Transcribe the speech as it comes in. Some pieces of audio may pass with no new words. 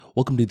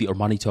Welcome to the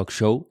ArmaniTalks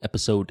show,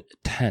 episode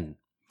 10.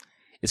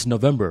 It's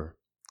November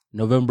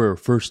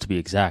 1st to be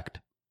exact,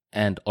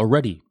 and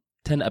already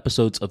 10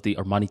 episodes of the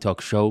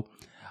ArmaniTalks show.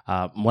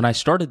 When I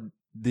started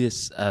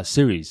this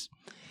series,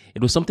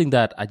 it was something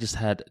that I just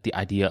had the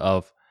idea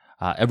of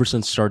ever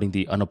since starting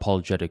the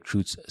Unapologetic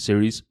Truths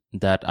series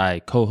that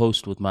I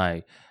co-host with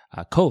my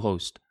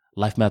co-host,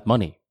 Life Math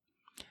Money.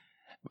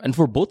 And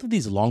for both of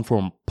these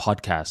long-form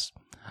podcasts,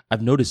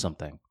 I've noticed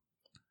something.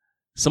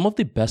 Some of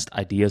the best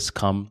ideas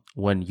come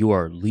when you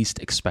are least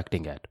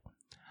expecting it.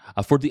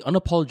 For the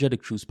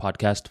Unapologetic Truths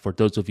podcast, for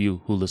those of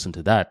you who listen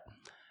to that,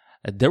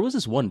 there was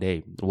this one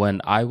day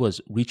when I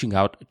was reaching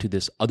out to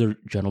this other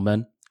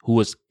gentleman who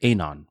was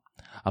anon.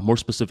 More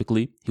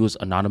specifically, he was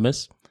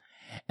anonymous.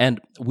 And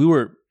we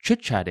were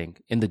chit-chatting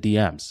in the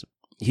DMs.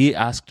 He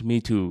asked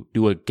me to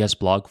do a guest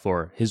blog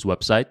for his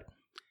website.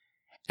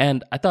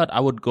 And I thought I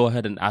would go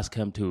ahead and ask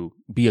him to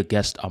be a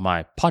guest on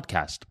my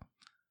podcast.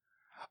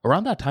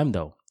 Around that time,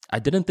 though, I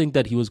didn't think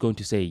that he was going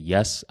to say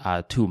yes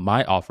to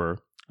my offer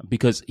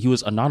because he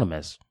was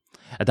anonymous.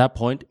 At that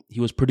point, he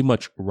was pretty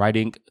much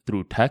writing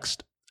through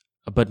text,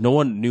 but no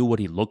one knew what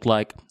he looked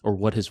like or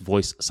what his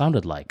voice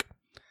sounded like.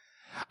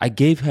 I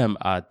gave him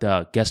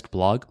the guest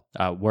blog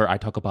where I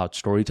talk about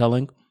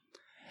storytelling,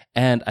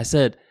 and I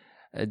said,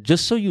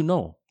 just so you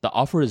know, the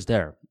offer is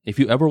there. If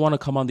you ever want to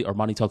come on the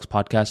ArmaniTalks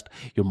podcast,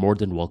 you're more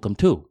than welcome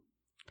to.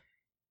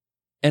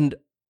 And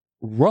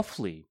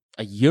roughly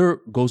a year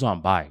goes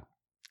on by.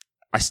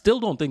 I still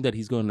don't think that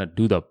he's going to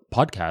do the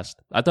podcast.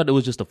 I thought it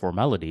was just a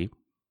formality.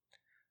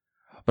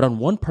 But on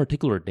one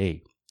particular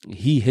day,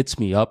 he hits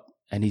me up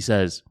and he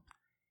says,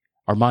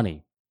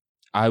 Armani,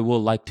 I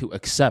will like to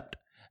accept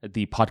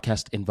the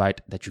podcast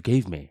invite that you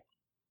gave me.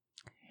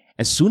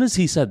 As soon as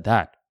he said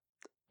that,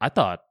 I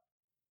thought,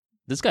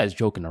 this guy's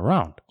joking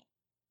around.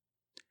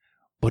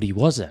 But he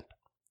wasn't.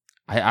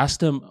 I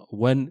asked him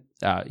when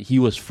he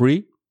was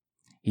free.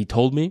 He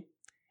told me,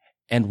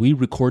 and we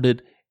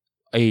recorded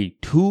a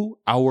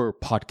 2-hour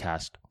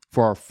podcast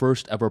for our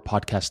first ever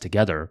podcast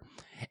together,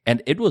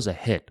 and it was a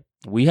hit.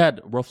 We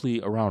had roughly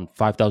around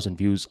 5,000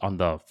 views on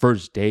the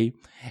first day,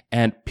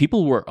 and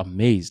people were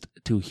amazed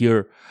to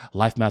hear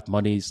Life Math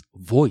Money's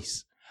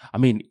voice. I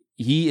mean,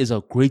 he is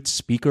a great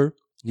speaker,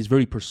 he's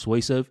very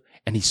persuasive,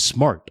 and he's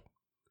smart.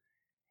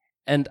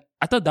 And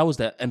I thought that was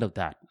the end of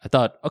that. I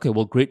thought, okay,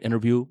 well, great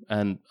interview,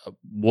 and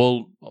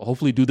we'll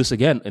hopefully do this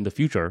again in the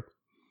future.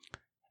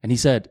 And he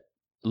said,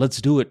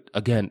 let's do it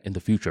again in the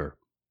future.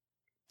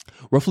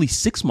 Roughly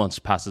 6 months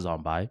passes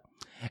on by,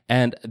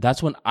 and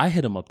that's when I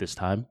hit him up this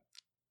time,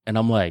 and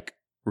I'm like,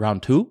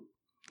 round 2?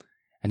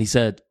 And he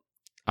said,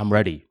 I'm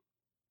ready.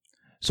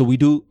 So we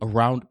do a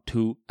round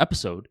 2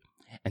 episode,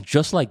 and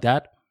just like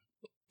that,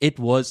 it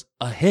was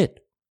a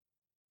hit.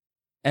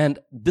 And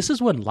this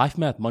is when Life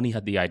Math Money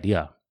had the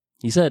idea.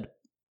 He said,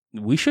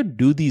 we should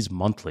do these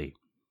monthly.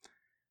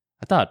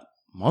 I thought,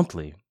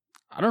 monthly?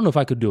 I don't know if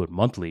I could do it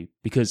monthly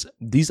because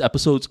these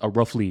episodes are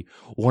roughly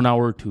 1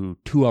 hour to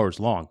 2 hours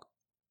long.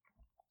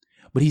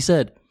 But he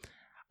said,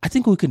 I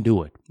think we can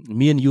do it.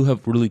 Me and you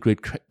have really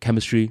great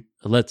chemistry.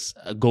 Let's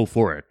go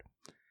for it.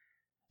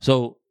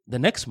 So the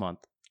next month,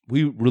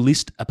 we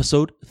released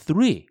episode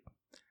 3.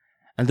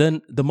 And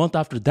then the month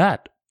after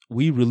that,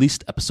 we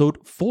released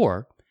episode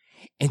 4.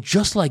 And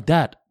just like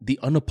that, the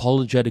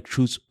Unapologetic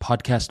Truths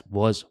podcast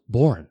was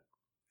born.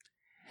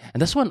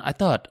 And that's when I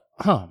thought,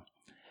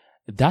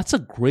 that's a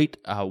great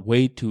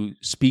way to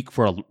speak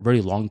for a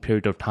very long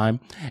period of time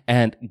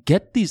and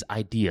get these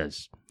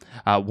ideas.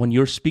 When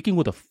you're speaking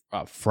with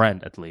a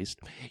friend, at least,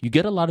 you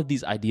get a lot of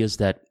these ideas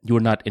that you were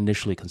not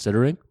initially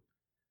considering.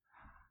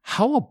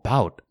 How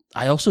about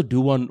I also do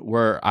one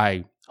where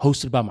I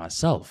host it by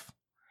myself?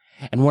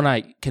 And when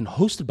I can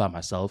host it by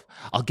myself,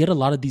 I'll get a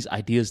lot of these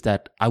ideas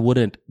that I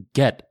wouldn't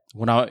get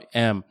when I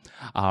am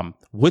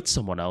with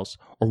someone else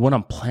or when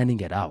I'm planning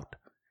it out.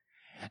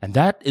 And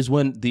that is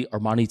when the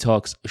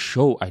ArmaniTalks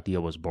show idea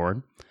was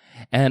born.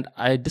 And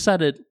I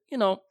decided,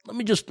 let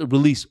me just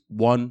release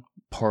one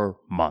per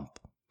month.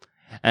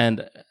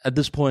 And at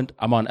this point,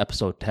 I'm on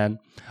episode 10.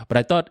 But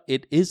I thought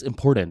it is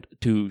important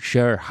to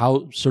share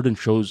how certain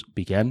shows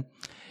began.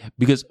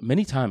 Because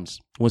many times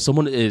when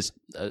someone is,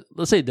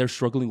 let's say they're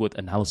struggling with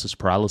analysis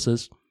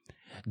paralysis,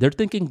 they're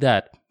thinking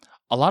that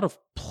a lot of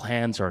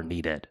plans are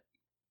needed.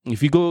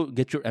 If you go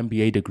get your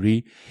MBA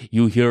degree,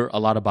 you hear a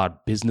lot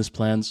about business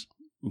plans.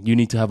 You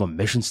need to have a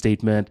mission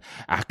statement,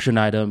 action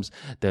items,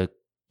 the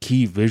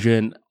key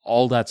vision,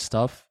 all that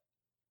stuff.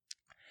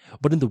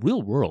 But in the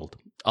real world,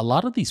 a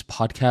lot of these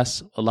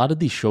podcasts, a lot of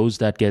these shows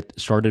that get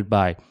started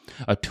by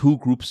 2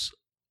 groups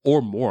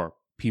or more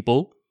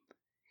people,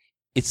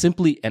 it's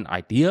simply an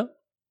idea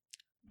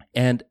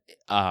and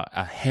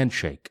a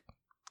handshake.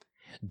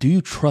 Do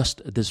you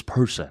trust this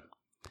person?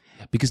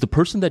 Because the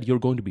person that you're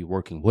going to be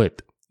working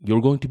with, you're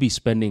going to be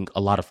spending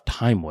a lot of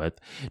time with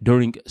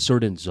during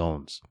certain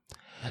zones.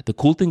 The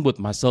cool thing with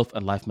myself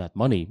and Life Math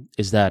Money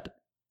is that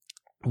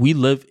we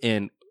live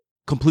in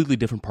completely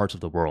different parts of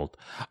the world.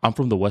 I'm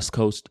from the West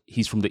Coast.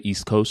 He's from the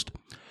East Coast.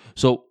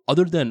 So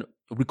other than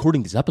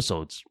recording these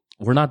episodes,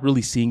 we're not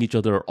really seeing each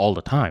other all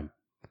the time.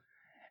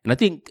 And I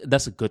think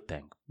that's a good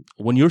thing.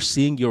 When you're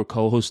seeing your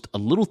co-host a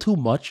little too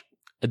much,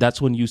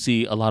 that's when you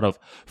see a lot of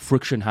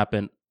friction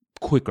happen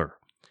quicker.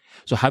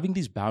 So having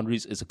these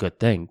boundaries is a good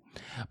thing.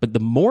 But the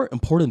more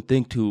important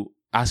thing to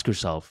ask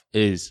yourself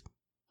is,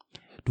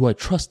 do I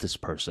trust this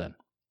person?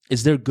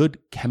 Is there good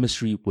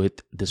chemistry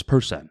with this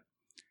person?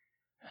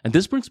 And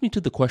this brings me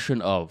to the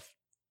question of,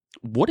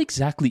 what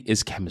exactly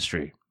is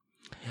chemistry?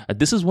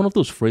 This is one of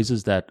those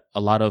phrases that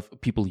a lot of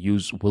people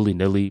use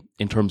willy-nilly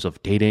in terms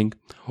of dating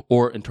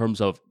or in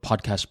terms of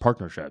podcast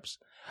partnerships.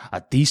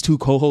 These two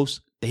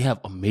co-hosts, they have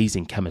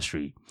amazing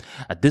chemistry.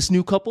 This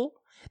new couple,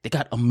 they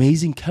got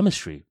amazing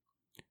chemistry.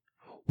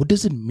 What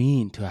does it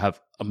mean to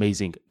have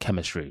amazing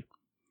chemistry?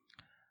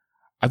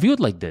 I view it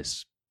like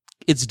this.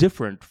 It's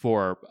different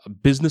for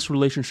business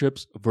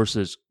relationships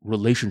versus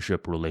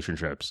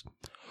relationships.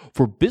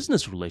 For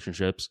business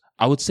relationships,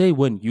 I would say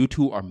when you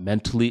two are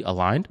mentally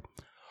aligned.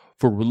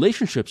 For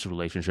relationships,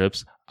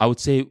 I would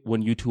say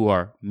when you two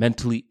are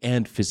mentally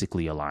and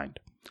physically aligned.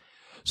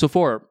 So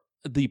for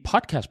the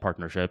podcast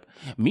partnership,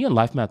 me and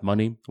Life Math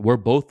Money, we're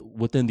both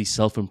within the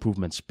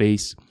self-improvement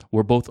space.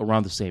 We're both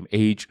around the same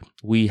age.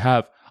 We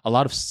have a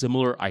lot of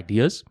similar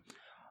ideas.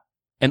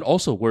 And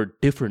also, we're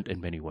different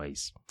in many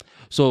ways.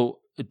 So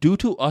due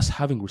to us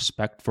having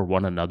respect for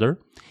one another,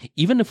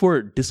 even if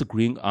we're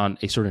disagreeing on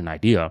a certain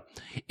idea,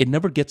 it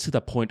never gets to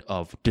that point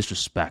of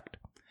disrespect.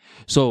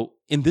 So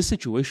in this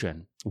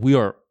situation, we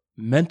are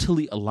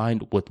mentally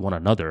aligned with one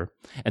another,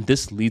 and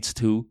this leads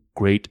to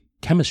great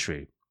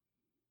chemistry.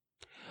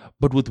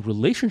 But with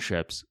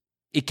relationships,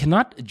 it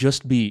cannot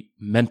just be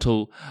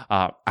mental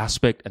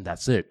aspect and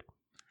that's it.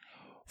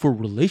 For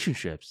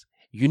relationships,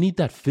 you need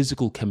that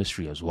physical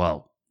chemistry as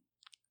well.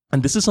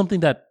 And this is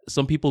something that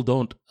some people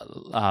don't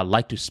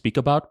like to speak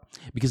about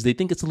because they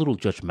think it's a little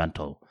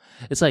judgmental.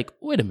 It's like,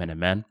 wait a minute,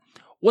 man.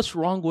 What's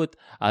wrong with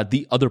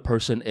the other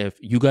person if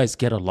you guys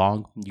get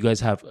along, you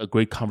guys have a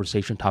great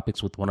conversation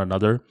topics with one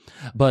another,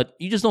 but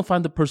you just don't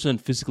find the person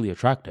physically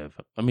attractive?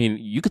 I mean,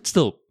 you could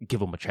still give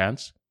them a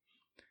chance.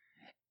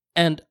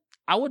 And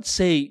I would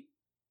say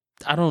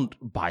I don't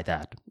buy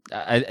that.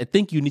 I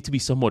think you need to be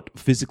somewhat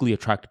physically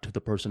attracted to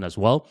the person as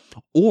well,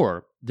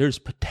 or there's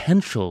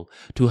potential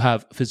to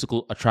have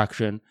physical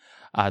attraction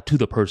to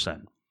the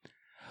person.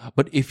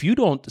 But if you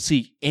don't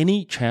see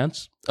any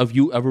chance of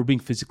you ever being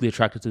physically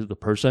attracted to the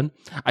person,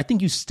 I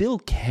think you still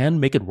can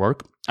make it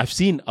work. I've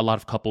seen a lot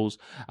of couples,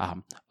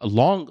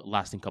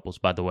 long-lasting couples,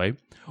 by the way,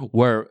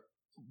 where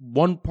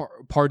one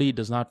party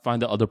does not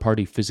find the other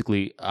party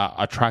physically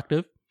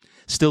attractive.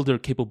 Still, they're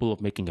capable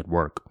of making it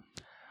work.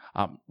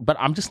 But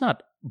I'm just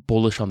not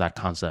bullish on that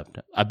concept.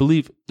 I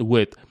believe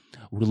with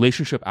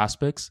relationship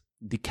aspects,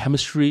 the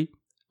chemistry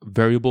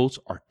variables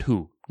are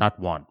two, not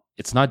one.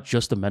 It's not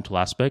just the mental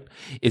aspect,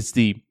 it's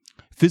the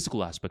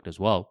physical aspect as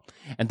well.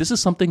 And this is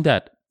something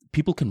that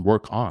people can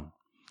work on.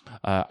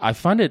 I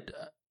find it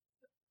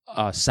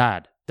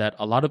sad that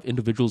a lot of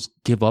individuals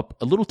give up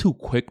a little too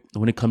quick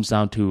when it comes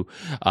down to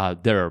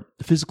their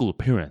physical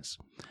appearance.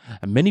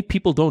 And many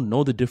people don't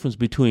know the difference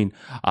between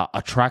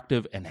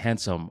attractive and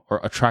handsome, or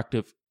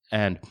attractive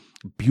and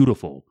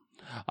beautiful,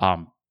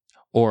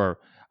 or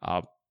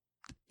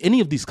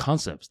any of these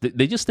concepts.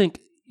 They just think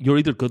you're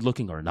either good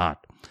looking or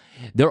not.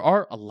 There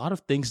are a lot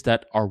of things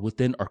that are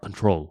within our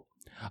control.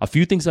 A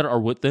few things that are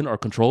within our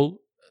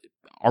control.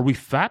 Are we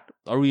fat?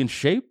 Are we in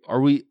shape?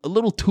 Are we a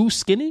little too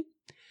skinny?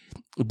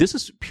 This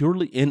is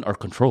purely in our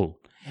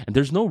control, and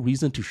there's no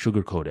reason to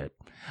sugarcoat it.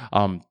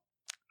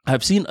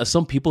 I've seen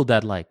some people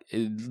that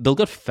they'll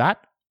get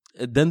fat,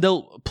 then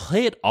they'll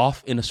play it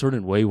off in a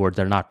certain way where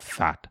they're not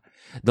fat.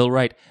 They'll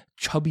write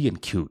chubby and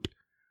cute.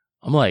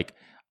 I'm like,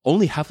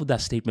 only half of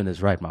that statement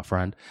is right, my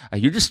friend.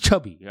 You're just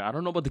chubby. I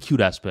don't know about the cute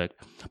aspect,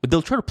 but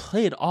they'll try to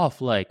play it off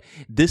like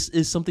this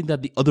is something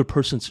that the other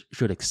person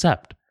should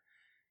accept.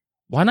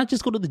 Why not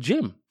just go to the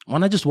gym? Why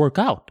not just work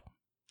out?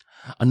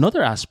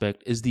 Another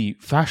aspect is the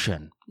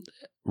fashion,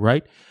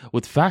 right?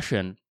 With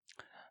fashion,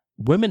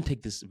 women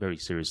take this very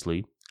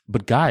seriously,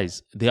 but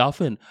guys, they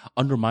often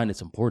undermine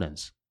its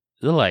importance.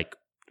 They're like,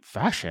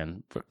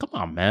 fashion? Come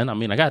on, man. I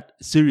mean, I got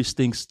serious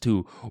things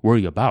to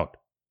worry about.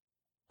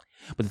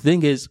 But the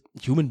thing is,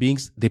 human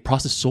beings, they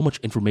process so much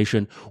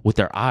information with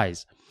their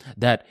eyes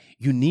that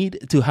you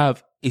need to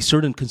have a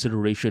certain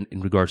consideration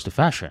in regards to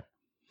fashion.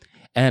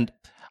 And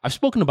I've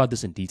spoken about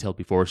this in detail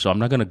before, so I'm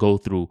not going to go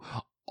through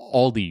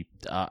all the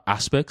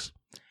aspects.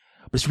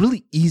 But it's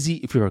really easy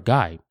if you're a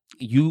guy.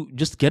 You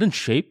just get in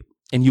shape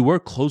and you wear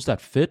clothes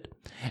that fit.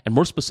 And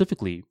more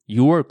specifically,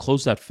 you wear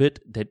clothes that fit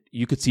that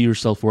you could see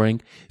yourself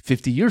wearing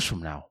 50 years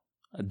from now.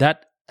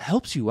 That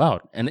helps you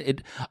out, and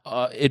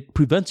it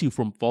prevents you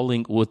from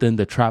falling within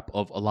the trap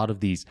of a lot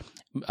of these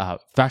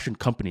fashion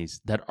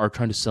companies that are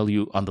trying to sell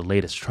you on the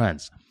latest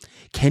trends.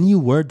 Can you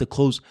wear the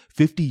clothes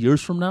 50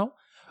 years from now?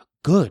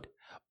 Good.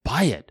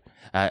 Buy it.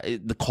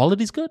 The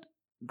quality's good?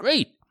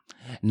 Great.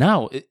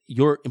 Now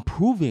you're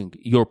improving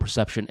your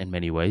perception in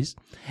many ways,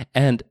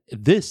 and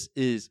this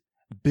is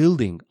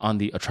building on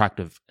the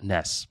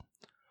attractiveness.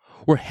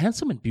 Where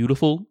handsome and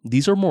beautiful,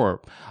 these are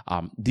more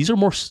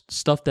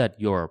stuff that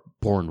you're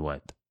born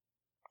with.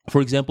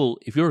 For example,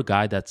 if you're a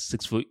guy that's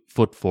 6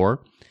 foot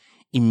 4,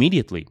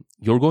 immediately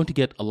you're going to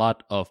get a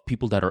lot of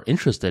people that are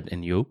interested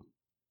in you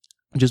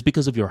just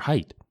because of your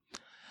height.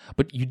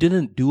 But you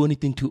didn't do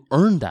anything to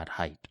earn that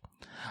height.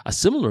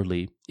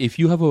 Similarly, if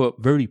you have a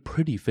very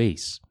pretty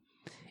face,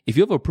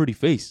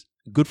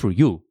 good for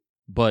you,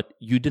 but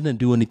you didn't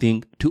do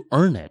anything to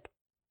earn it.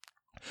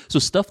 So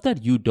stuff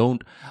that you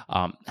don't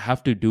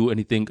have to do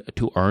anything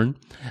to earn,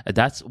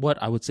 that's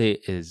what I would say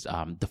is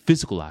the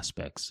physical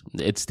aspects.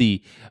 It's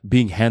the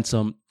being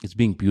handsome, it's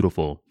being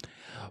beautiful.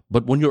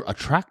 But when you're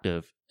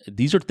attractive,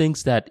 these are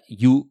things that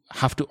you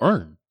have to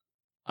earn.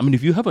 I mean,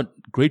 if you have a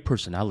great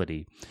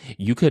personality,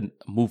 you can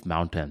move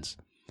mountains.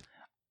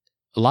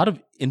 A lot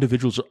of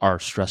individuals are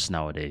stressed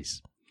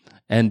nowadays.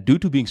 And due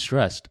to being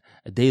stressed,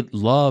 they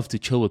love to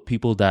chill with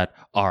people that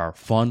are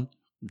fun,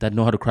 that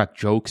know how to crack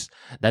jokes,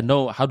 that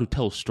know how to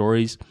tell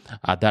stories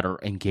that are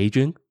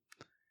engaging.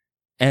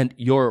 And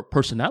your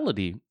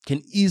personality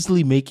can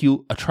easily make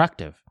you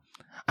attractive.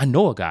 I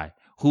know a guy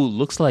who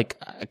looks like,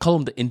 I call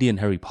him the Indian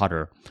Harry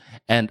Potter.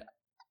 And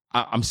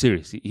I'm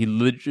serious. He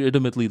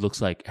legitimately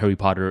looks like Harry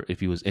Potter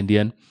if he was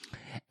Indian.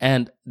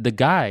 And the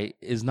guy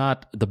is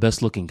not the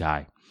best looking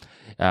guy,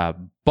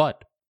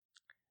 but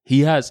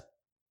he has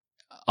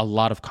a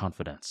lot of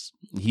confidence.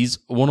 He's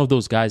one of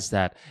those guys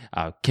that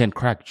can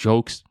crack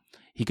jokes.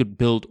 He could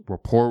build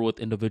rapport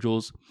with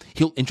individuals.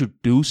 He'll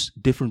introduce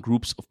different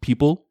groups of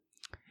people.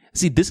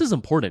 See, this is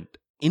important.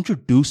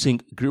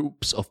 Introducing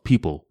groups of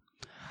people.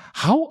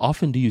 How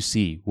often do you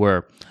see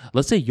where,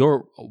 let's say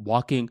you're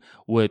walking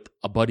with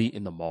a buddy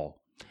in the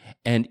mall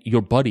and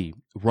your buddy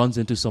runs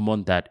into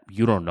someone that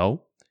you don't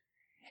know,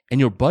 and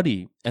your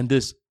buddy and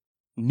this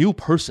new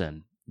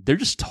person, they're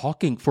just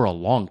talking for a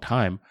long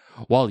time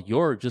while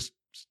you're just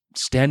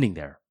standing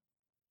there.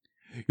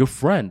 Your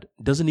friend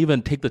doesn't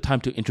even take the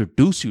time to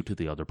introduce you to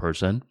the other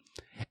person.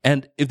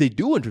 And if they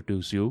do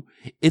introduce you,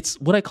 it's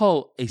what I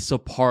call a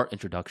subpar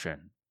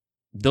introduction.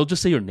 They'll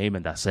just say your name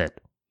and that's it.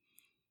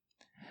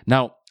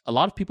 Now, a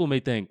lot of people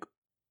may think,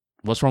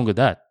 what's wrong with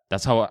that?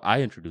 That's how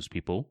I introduce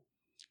people.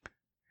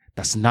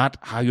 That's not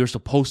how you're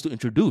supposed to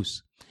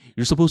introduce.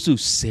 You're supposed to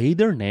say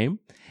their name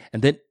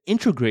and then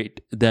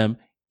integrate them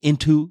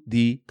into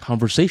the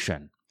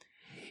conversation.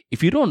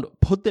 If you don't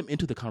put them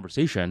into the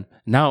conversation,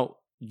 now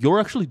you're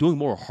actually doing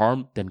more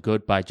harm than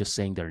good by just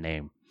saying their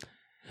name.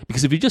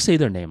 Because if you just say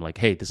their name, like,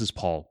 hey, this is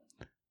Paul,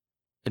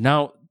 and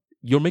now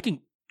you're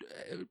making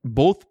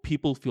both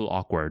people feel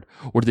awkward,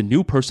 or the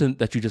new person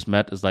that you just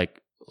met is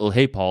like, oh,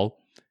 hey,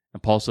 Paul.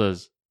 And Paul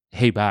says,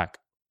 hey, back.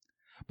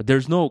 But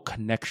there's no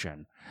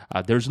connection.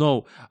 There's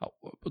no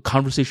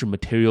conversation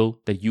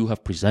material that you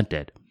have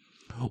presented.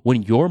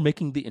 When you're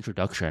making the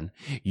introduction,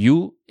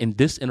 you, in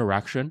this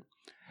interaction,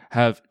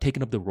 have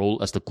taken up the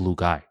role as the glue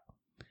guy.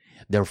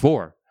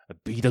 Therefore,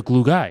 be the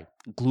glue guy.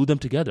 Glue them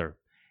together.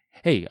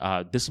 Hey,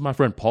 this is my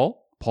friend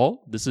Paul.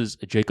 Paul, this is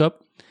Jacob.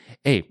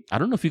 Hey, I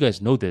don't know if you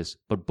guys know this,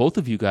 but both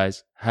of you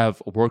guys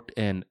have worked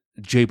in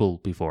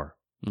Jabil before.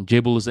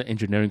 Jabil is an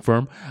engineering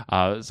firm.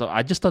 So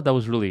I just thought that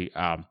was really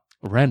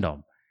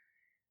random.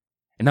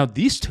 And now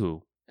these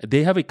two,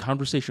 they have a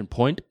conversation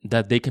point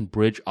that they can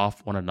bridge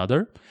off one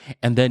another,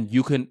 and then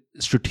you can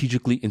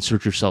strategically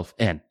insert yourself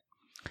in.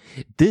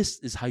 This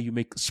is how you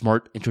make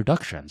smart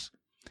introductions.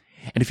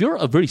 And if you're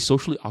a very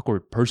socially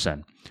awkward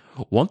person,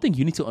 one thing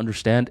you need to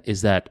understand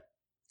is that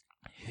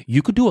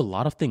you could do a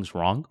lot of things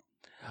wrong,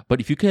 but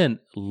if you can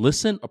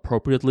listen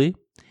appropriately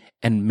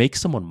and make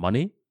someone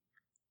money,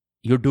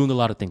 you're doing a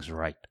lot of things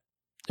right.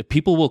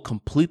 People will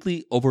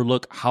completely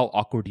overlook how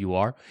awkward you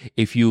are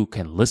if you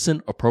can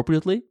listen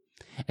appropriately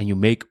and you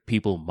make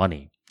people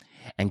money.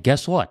 And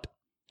guess what?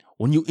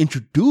 When you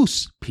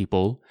introduce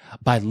people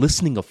by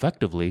listening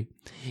effectively,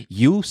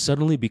 you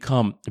suddenly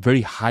become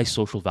very high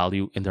social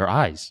value in their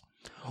eyes.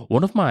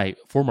 One of my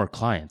former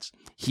clients,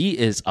 he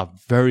is a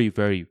very,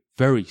 very,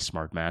 very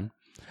smart man,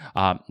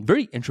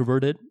 very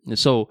introverted.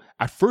 So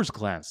at first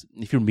glance,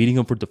 if you're meeting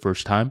him for the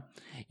first time,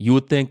 you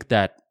would think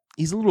that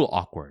he's a little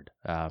awkward,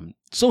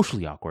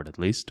 socially awkward at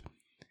least.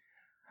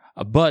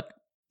 But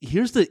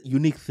here's the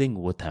unique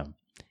thing with him.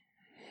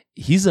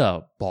 He's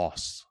a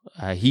boss.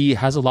 He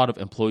has a lot of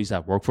employees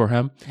that work for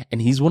him,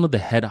 and he's one of the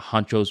head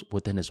honchos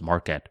within his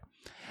market.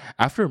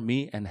 After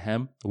me and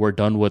him were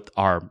done with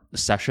our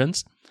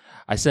sessions,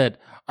 I said,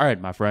 all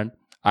right, my friend,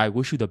 I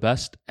wish you the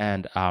best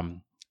and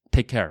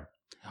take care.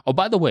 Oh,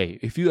 by the way,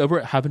 if you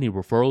ever have any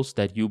referrals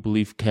that you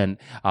believe can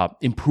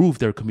improve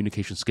their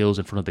communication skills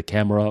in front of the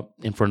camera,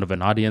 in front of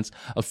an audience,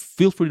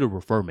 feel free to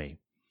refer me.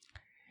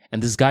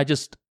 And this guy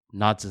just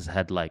nods his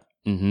head like,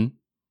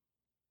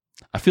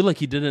 I feel like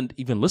he didn't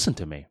even listen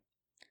to me.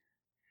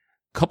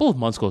 A couple of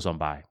months goes on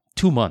by,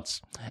 2 months.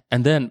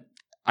 And then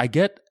I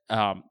get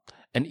an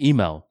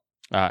email,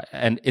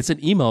 and it's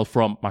an email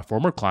from my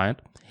former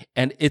client,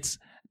 and it's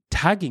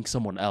tagging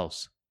someone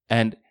else.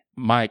 And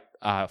my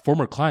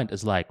former client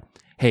is like,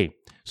 hey,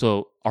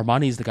 so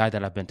Armani is the guy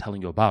that I've been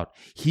telling you about.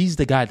 He's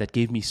the guy that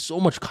gave me so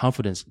much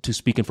confidence to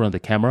speak in front of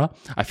the camera.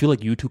 I feel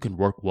like you two can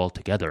work well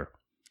together.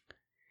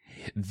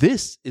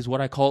 This is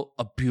what I call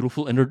a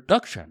beautiful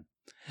introduction.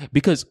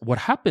 Because what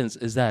happens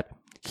is that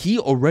he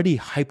already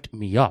hyped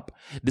me up.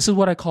 This is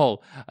what I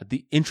call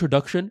the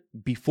introduction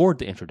before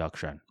the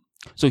introduction.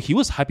 So he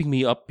was hyping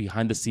me up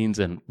behind the scenes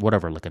and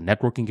whatever, like a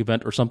networking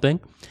event or something.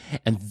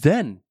 And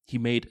then he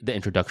made the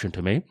introduction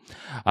to me.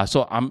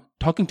 So I'm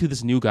talking to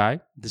this new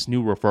guy, this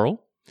new referral.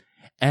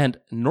 And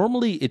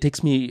normally it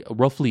takes me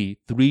roughly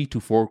 3 to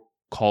 4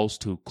 calls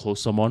to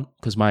close someone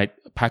because my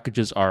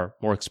packages are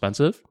more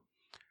expensive.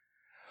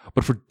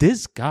 But for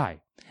this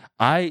guy,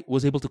 I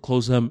was able to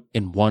close him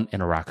in one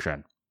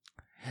interaction.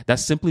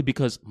 That's simply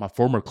because my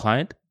former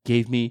client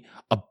gave me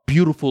a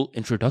beautiful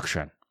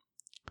introduction.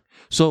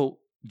 So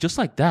just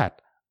like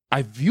that,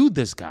 I viewed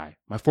this guy,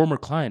 my former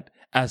client,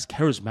 as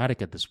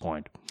charismatic at this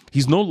point.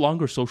 He's no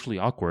longer socially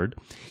awkward.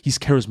 He's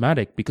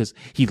charismatic because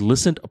he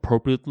listened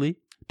appropriately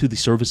to the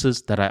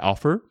services that I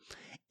offer,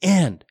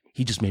 and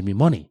he just made me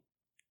money.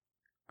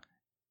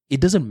 It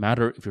doesn't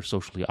matter if you're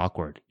socially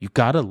awkward. You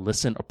gotta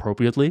listen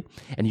appropriately,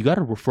 and you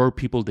gotta refer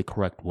people the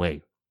correct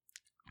way.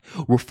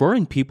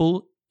 Referring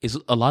people is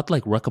a lot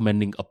like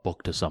recommending a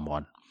book to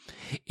someone.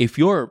 If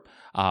you're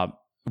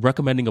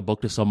recommending a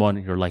book to someone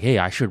and you're like, hey,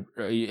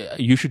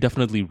 you should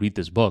definitely read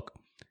this book,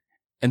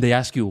 and they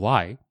ask you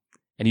why,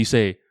 and you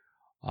say,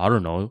 I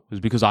don't know, it's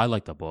because I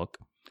like the book.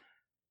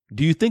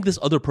 Do you think this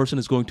other person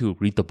is going to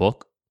read the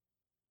book?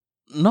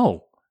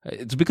 No,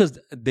 it's because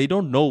they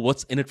don't know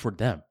what's in it for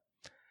them.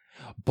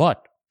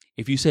 But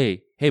if you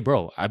say, hey,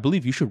 bro, I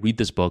believe you should read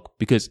this book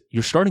because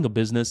you're starting a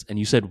business and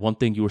you said one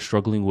thing you were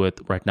struggling with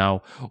right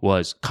now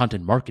was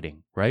content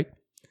marketing, right?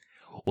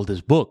 Well,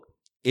 this book,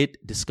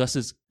 it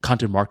discusses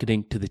content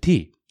marketing to the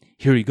T.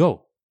 Here you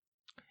go.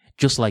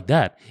 Just like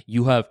that,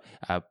 you have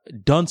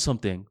done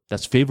something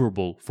that's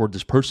favorable for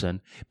this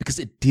person because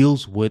it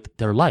deals with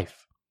their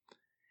life.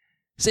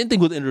 Same thing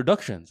with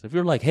introductions. If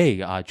you're like, hey,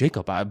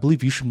 Jacob, I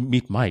believe you should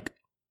meet Mike.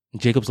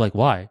 And Jacob's like,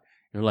 why?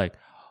 You're like,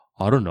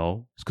 I don't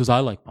know. It's because I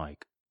like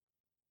Mike.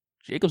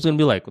 Jacob's going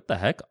to be like, what the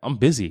heck? I'm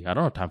busy. I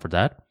don't have time for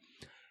that.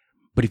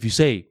 But if you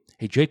say,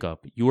 hey, Jacob,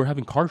 you were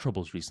having car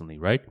troubles recently,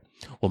 right?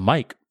 Well,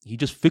 Mike, he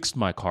just fixed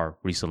my car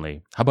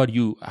recently. How about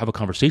you have a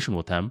conversation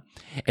with him?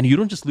 And you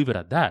don't just leave it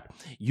at that.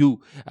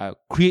 You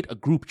create a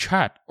group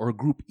chat or a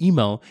group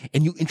email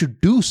and you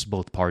introduce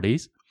both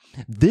parties.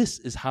 This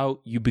is how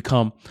you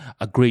become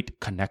a great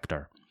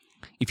connector.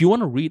 If you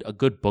want to read a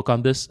good book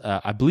on this,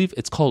 I believe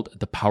it's called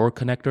The Power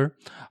Connector.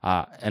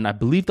 And I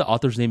believe the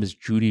author's name is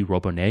Judy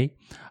Robonnet.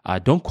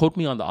 Don't quote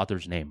me on the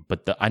author's name,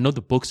 but I know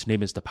the book's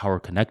name is The Power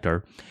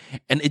Connector.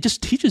 And it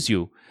just teaches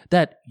you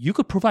that you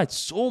could provide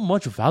so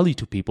much value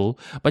to people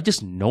by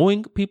just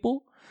knowing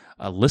people,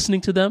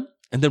 listening to them,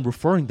 and then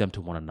referring them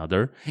to one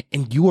another.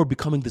 And you are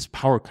becoming this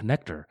power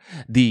connector,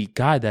 the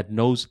guy that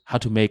knows how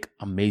to make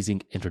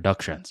amazing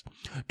introductions.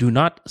 Do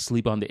not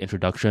sleep on the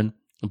introduction,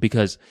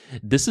 because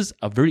this is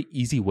a very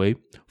easy way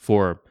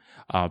for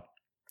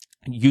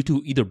you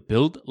to either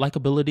build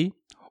likability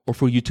or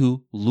for you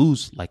to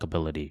lose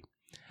likability.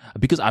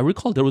 Because I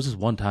recall there was this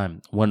one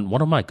time when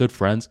one of my good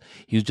friends,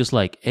 he was just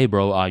like, hey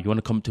bro, you want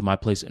to come to my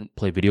place and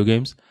play video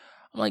games?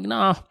 I'm like,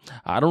 nah,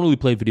 I don't really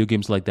play video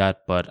games like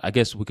that, but I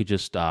guess we could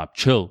just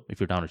chill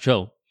if you're down to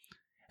chill.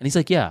 And he's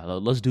like, yeah,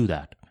 let's do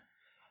that.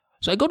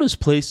 So I go to his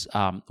place,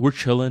 we're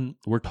chilling,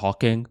 we're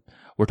talking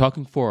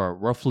for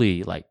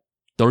roughly like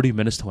 30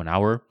 minutes to an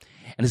hour,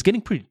 and it's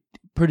getting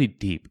pretty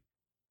deep.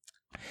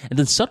 And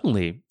then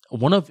suddenly,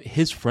 one of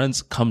his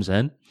friends comes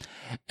in,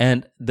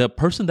 and the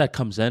person that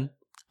comes in,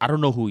 I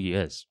don't know who he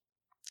is.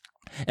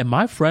 And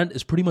my friend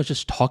is pretty much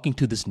just talking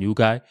to this new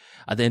guy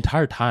the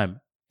entire time,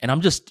 and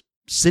I'm just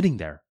sitting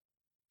there.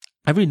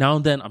 Every now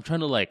and then, I'm trying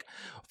to like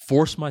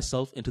force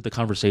myself into the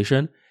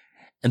conversation,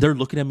 and they're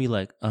looking at me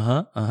like,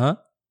 uh-huh.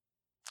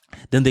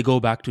 Then they go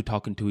back to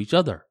talking to each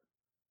other.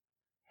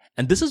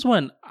 And this is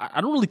when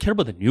I don't really care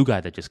about the new guy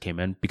that just came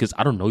in because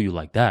I don't know you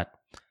like that.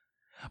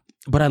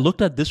 But I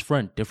looked at this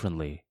friend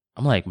differently.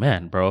 I'm like,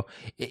 man, bro,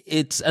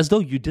 it's as though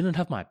you didn't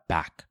have my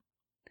back.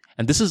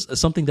 And this is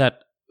something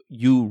that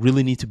you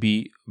really need to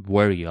be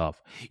wary of.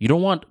 You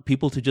don't want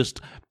people to just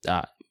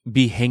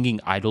be hanging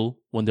idle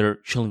when they're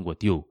chilling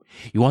with you.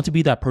 You want to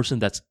be that person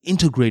that's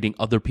integrating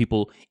other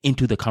people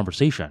into the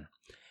conversation.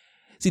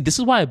 See, this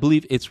is why I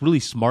believe it's really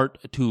smart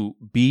to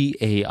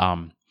be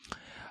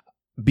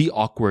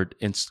awkward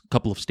in a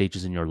couple of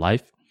stages in your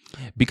life.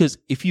 Because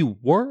if you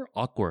were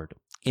awkward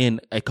in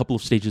a couple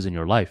of stages in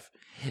your life,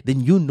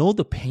 then you know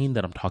the pain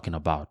that I'm talking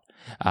about.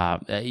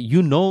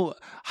 You know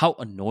how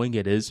annoying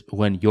it is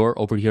when you're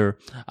over here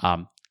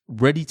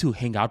ready to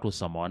hang out with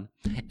someone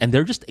and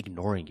they're just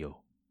ignoring you.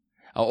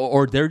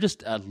 Or they're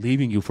just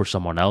leaving you for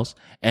someone else,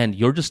 and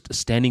you're just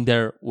standing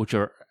there with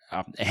your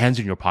hands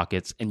in your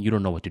pockets and you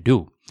don't know what to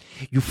do.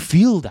 You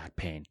feel that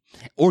pain,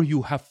 or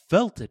you have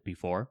felt it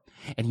before,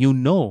 and you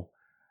know,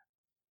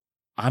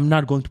 I'm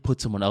not going to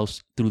put someone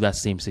else through that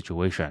same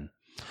situation.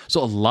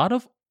 So a lot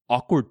of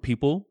awkward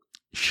people,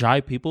 shy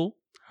people,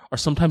 are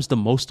sometimes the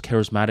most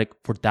charismatic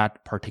for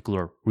that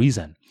particular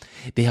reason.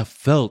 They have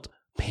felt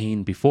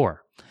pain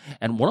before.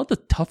 And one of the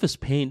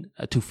toughest pain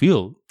to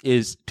feel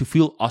is to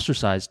feel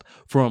ostracized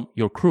from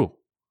your crew,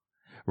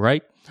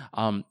 right?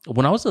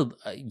 When I was a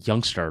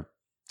youngster,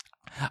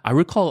 I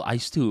recall I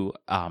used to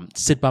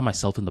sit by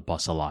myself in the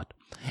bus a lot.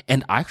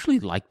 And I actually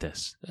liked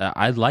this.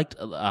 I liked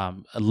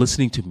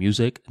listening to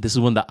music. This is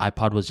when the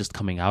iPod was just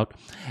coming out.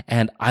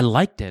 And I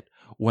liked it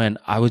when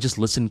I was just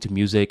listening to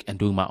music and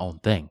doing my own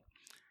thing.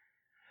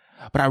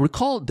 But I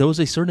recall there was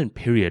a certain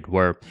period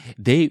where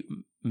they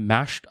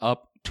mashed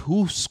up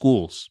two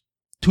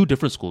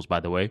different schools, by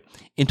the way,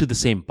 into the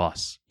same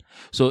bus.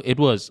 So it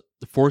was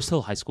Forest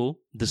Hill High School.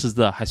 This is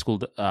the high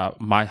school,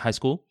 my high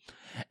school,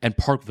 and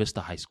Park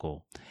Vista High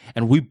School.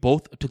 And we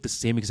both took the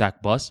same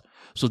exact bus.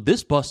 So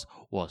this bus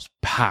was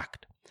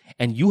packed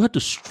and you had to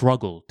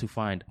struggle to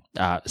find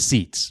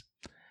seats.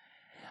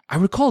 I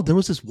recall there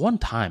was this one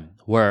time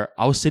where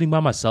I was sitting by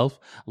myself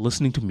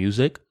listening to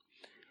music,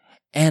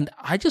 and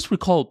I just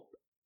recall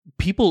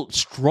people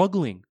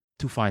struggling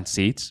to find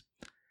seats.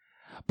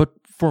 But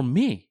for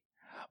me,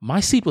 my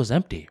seat was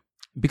empty,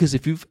 because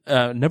if you've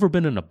never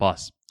been in a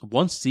bus,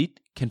 one seat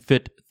can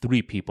fit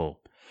 3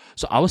 people.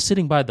 So I was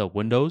sitting by the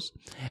windows,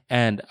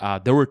 and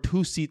there were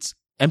 2 seats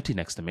empty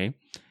next to me.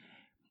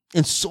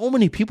 And so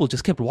many people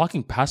just kept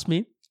walking past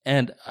me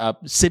and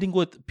sitting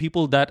with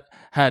people that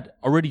had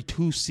already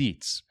 2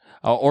 seats.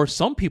 Or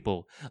some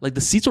people, like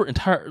the seats were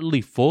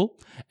entirely full,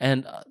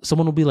 and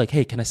someone will be like,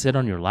 "Hey, can I sit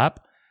on your lap?"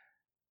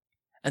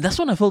 And that's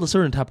when I felt a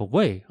certain type of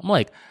way. I'm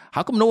like,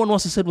 how come no one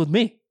wants to sit with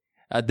me?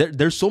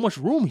 There's so much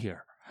room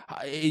here.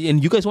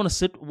 And you guys want to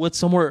sit with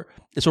somewhere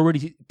it's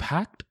already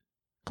packed?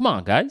 Come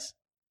on, guys.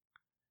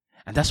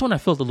 And that's when I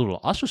felt a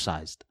little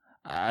ostracized.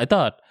 I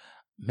thought,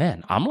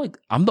 man, I'm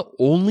the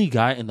only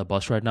guy in the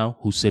bus right now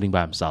who's sitting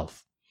by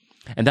himself.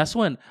 And that's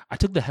when I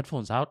took the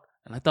headphones out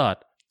and I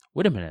thought,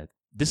 wait a minute,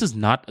 this is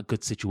not a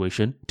good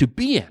situation to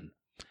be in.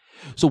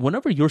 So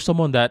whenever you're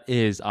someone that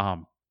is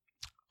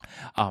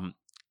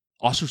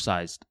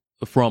ostracized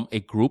from a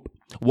group,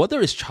 whether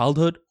it's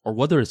childhood or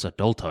whether it's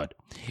adulthood,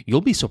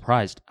 you'll be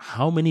surprised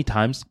how many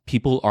times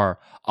people are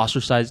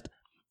ostracized,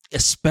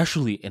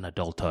 especially in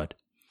adulthood.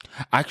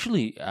 I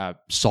actually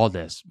saw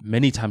this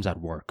many times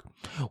at work.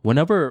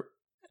 Whenever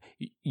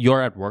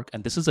you're at work,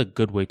 and this is a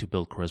good way to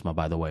build charisma,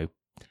 by the way,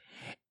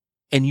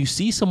 and you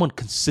see someone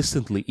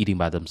consistently eating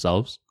by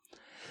themselves,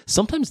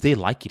 sometimes they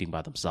like eating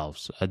by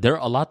themselves. They're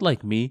a lot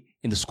like me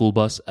in the school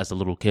bus as a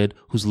little kid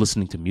who's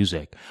listening to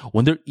music.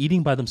 When they're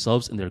eating by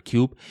themselves in their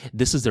cube,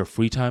 this is their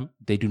free time.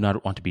 They do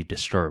not want to be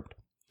disturbed.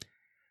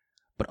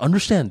 But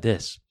understand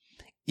this,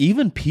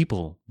 even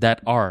people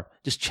that are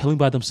just chilling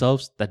by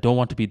themselves, that don't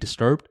want to be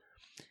disturbed,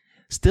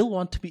 still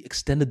want to be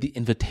extended the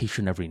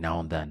invitation every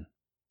now and then,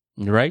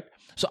 right?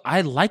 So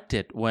I liked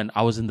it when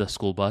I was in the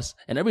school bus,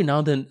 and every now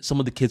and then some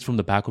of the kids from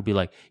the back would be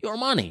like, "Yo,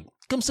 Armani,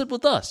 come sit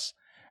with us."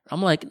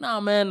 I'm like, "Nah,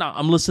 man,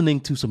 I'm listening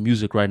to some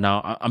music right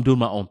now. I'm doing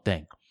my own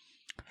thing."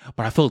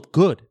 But I felt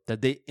good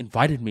that they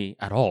invited me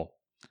at all.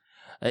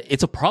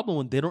 It's a problem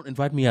when they don't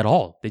invite me at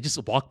all. They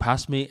just walk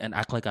past me and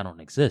act like I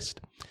don't exist.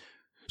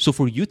 So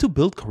for you to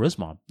build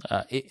charisma,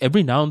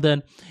 every now and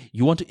then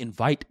you want to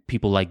invite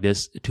people like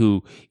this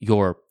to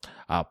your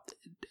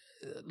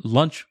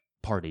lunch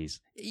parties.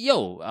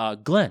 Yo,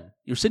 Glenn,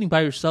 you're sitting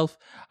by yourself.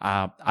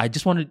 I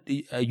just wanted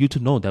you to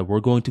know that we're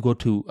going to go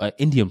to an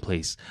Indian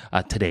place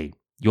today.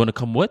 You want to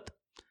come with?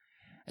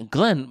 And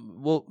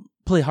Glenn will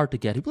play hard to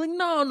get. He'll be like,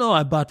 no,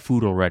 I bought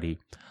food already.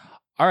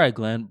 All right,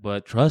 Glenn,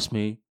 but trust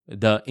me,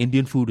 the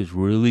Indian food is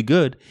really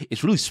good.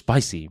 It's really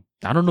spicy.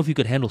 I don't know if you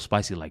could handle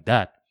spicy like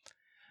that.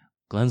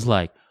 Glenn's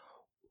like,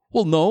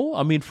 well, no,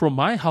 I mean, from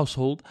my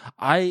household,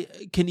 I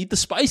can eat the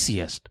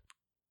spiciest.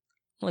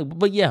 I'm like,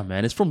 but yeah,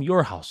 man, it's from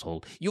your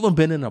household. You haven't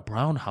been in a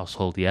brown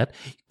household yet.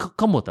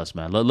 Come with us,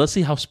 man. Let's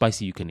see how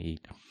spicy you can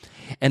eat.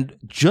 And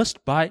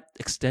just by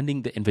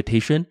extending the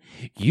invitation,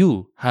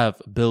 you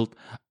have built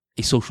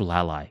a social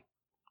ally.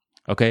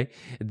 Okay?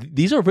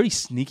 These are very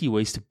sneaky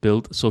ways to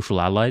build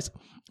social allies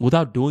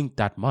without doing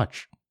that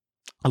much.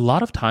 A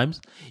lot of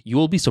times, you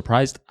will be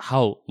surprised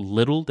how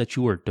little that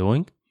you are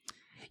doing,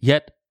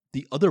 yet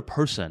the other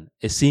person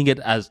is seeing it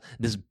as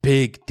this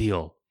big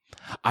deal.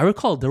 I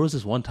recall there was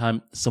this one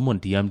time someone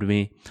DM'd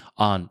me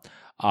on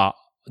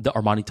the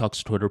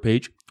ArmaniTalks Twitter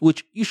page,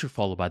 which you should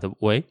follow, by the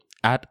way,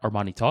 at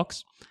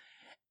ArmaniTalks.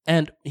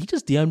 And he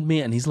just DM'd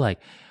me and he's like,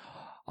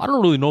 I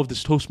don't really know if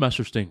this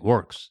Toastmasters thing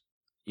works.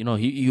 You know,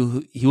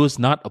 he was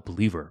not a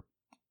believer.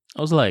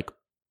 I was like,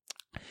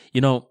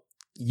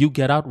 you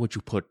get out what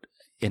you put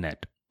in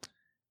it.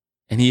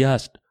 And he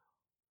asked,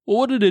 well,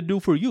 what did it do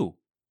for you?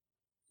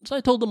 So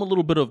I told him a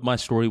little bit of my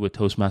story with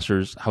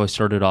Toastmasters, how I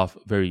started off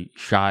very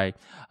shy.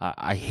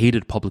 I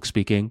hated public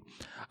speaking.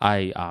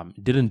 I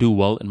didn't do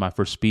well in my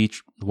first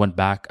speech, went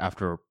back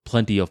after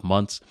plenty of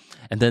months,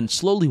 and then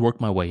slowly worked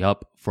my way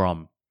up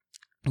from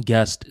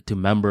guest to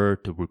member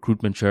to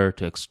recruitment chair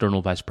to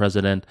external vice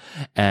president.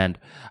 And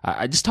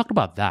I just talked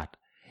about that.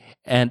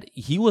 And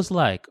he was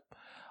like,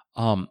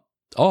 oh,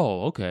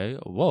 okay,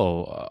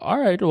 whoa, all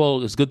right,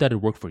 well, it's good that it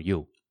worked for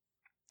you.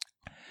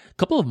 a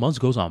couple of months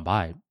goes on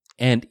by,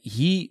 and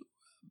he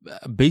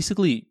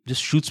basically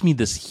just shoots me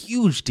this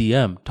huge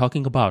DM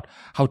talking about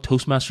how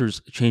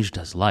Toastmasters changed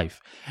his life.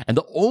 And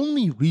the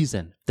only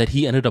reason that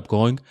he ended up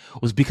going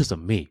was because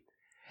of me.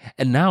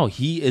 And now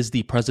he is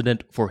the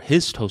president for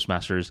his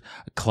Toastmasters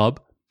club.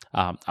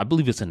 I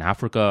believe it's in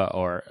Africa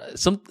or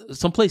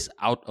someplace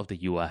out of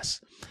the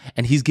US.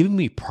 And he's giving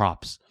me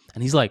props.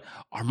 And he's like,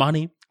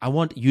 Armani, I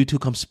want you to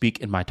come speak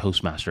in my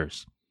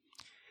Toastmasters.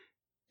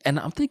 And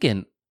I'm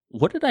thinking,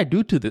 what did I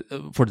do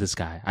for this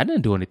guy? I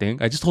didn't do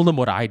anything. I just told him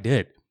what I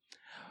did.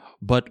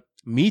 But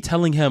me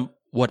telling him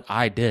what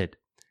I did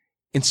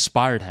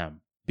inspired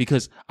him,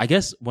 because I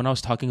guess when I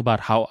was talking about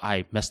how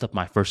I messed up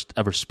my first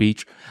ever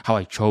speech, how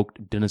I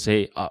choked, didn't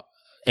say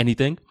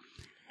anything,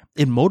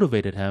 it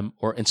motivated him,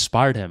 or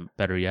inspired him,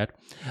 better yet,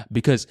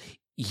 because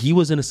he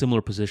was in a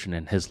similar position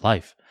in his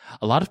life.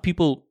 A lot of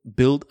people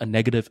build a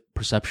negative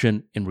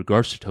perception in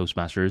regards to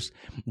Toastmasters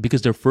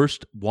because their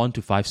first 1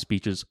 to 5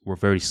 speeches were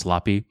very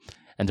sloppy,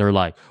 and they're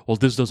like, well,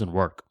 this doesn't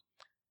work.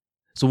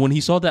 So when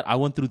he saw that I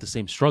went through the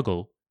same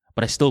struggle,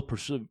 but I still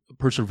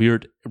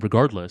persevered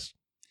regardless,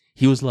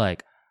 he was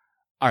like,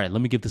 all right, let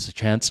me give this a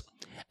chance.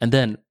 And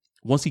then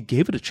once he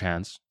gave it a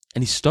chance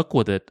and he stuck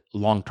with it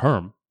long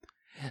term,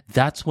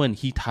 that's when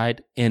he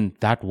tied in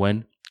that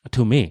win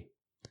to me.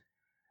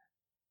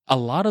 A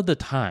lot of the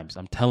times,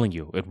 I'm telling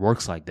you, it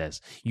works like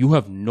this. You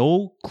have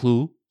no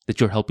clue that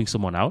you're helping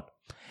someone out,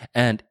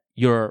 and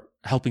you're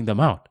helping them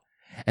out.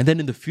 And then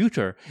in the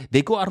future,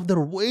 they go out of their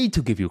way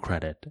to give you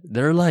credit.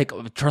 They're like,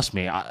 trust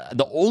me,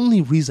 the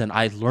only reason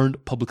I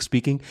learned public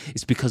speaking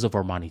is because of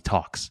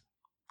ArmaniTalks.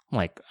 I'm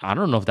like, I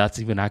don't know if that's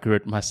even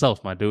accurate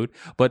myself, my dude.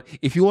 But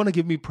if you want to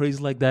give me praise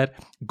like that,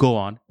 go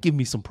on, give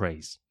me some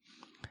praise.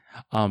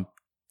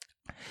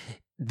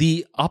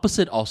 The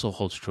opposite also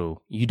holds true.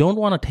 You don't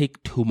want to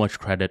take too much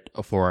credit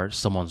for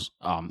someone's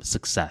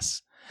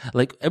success.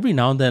 Like every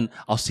now and then,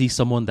 I'll see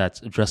someone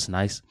that's dressed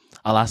nice.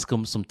 I'll ask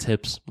them some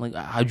tips. Like,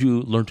 how'd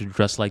you learn to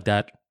dress like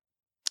that?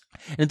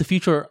 And in the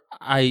future,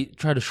 I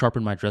try to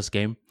sharpen my dress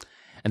game.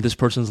 And this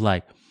person's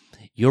like,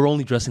 you're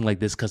only dressing like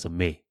this because of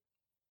me.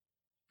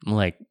 I'm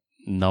like,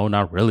 no,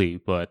 not really.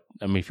 But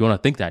I mean, if you want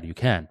to think that, you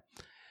can.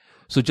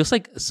 So just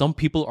like some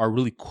people are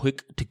really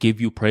quick to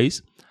give you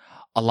praise,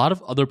 a lot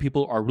of other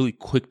people are really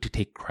quick to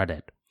take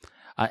credit.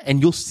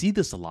 And you'll see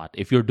this a lot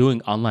if you're doing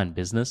online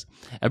business.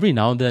 Every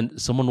now and then,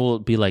 someone will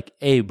be like,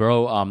 hey,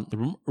 bro,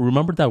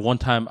 remember that one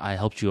time I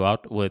helped you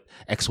out with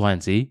X, Y,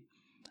 and Z?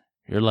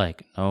 You're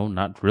like, no,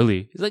 not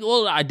really. He's like,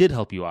 well, I did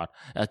help you out.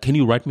 Can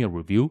you write me a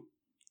review?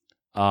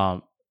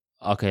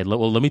 Okay,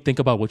 let me think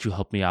about what you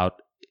helped me out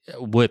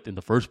with in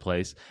the first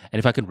place. And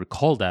if I can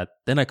recall that,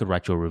 then I could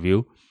write you a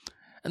review.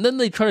 And then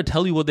they try to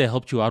tell you what they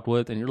helped you out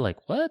with, and you're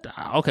like, what?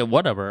 Okay,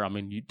 whatever. I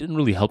mean, you didn't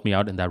really help me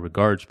out in that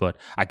regards, but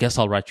I guess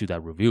I'll write you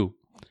that review.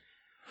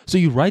 So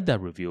you write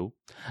that review,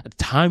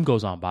 time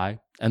goes on by,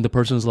 and the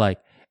person's like,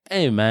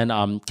 hey man,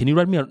 can you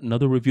write me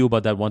another review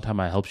about that one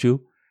time I helped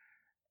you?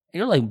 And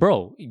you're like,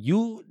 bro,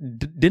 you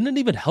didn't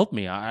even help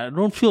me. I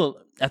don't feel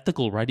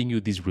ethical writing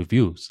you these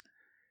reviews.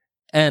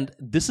 And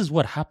this is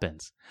what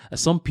happens.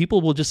 Some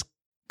people will just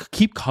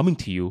keep coming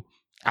to you,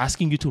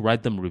 asking you to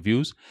write them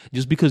reviews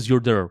just because you're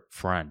their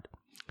friend.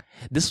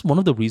 This is one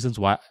of the reasons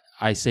why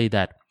I say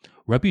that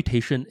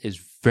reputation is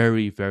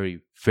very,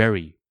 very,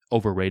 very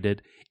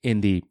overrated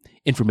in the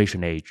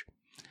information age,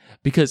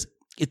 because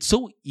it's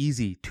so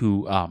easy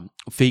to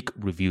fake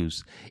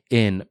reviews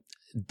in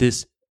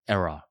this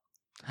era.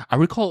 I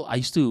recall I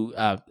used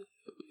to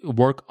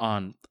work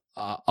on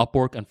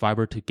Upwork and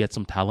Fiverr to get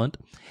some talent,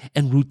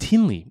 and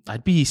routinely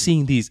I'd be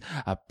seeing these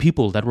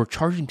people that were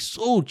charging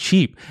so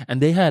cheap,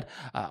 and they had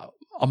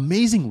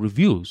amazing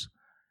reviews,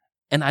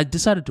 and I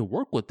decided to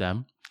work with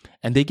them,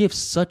 and they gave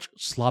such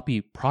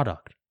sloppy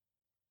product.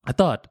 I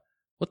thought,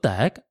 what the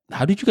heck?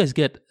 How did you guys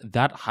get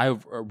that high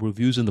of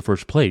reviews in the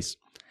first place?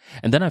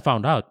 And then I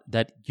found out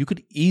that you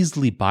could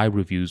easily buy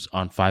reviews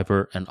on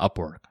Fiverr and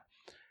Upwork.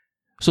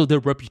 So their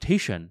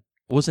reputation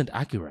wasn't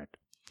accurate.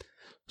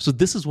 So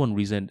this is one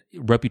reason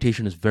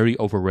reputation is very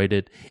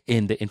overrated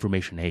in the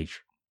information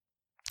age.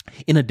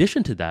 In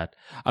addition to that,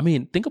 I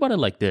mean, think about it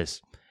like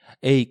this.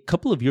 A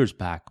couple of years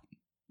back,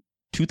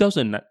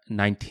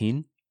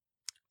 2019,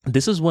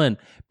 this is when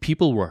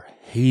people were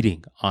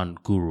hating on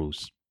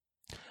gurus.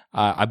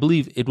 I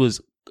believe it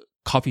was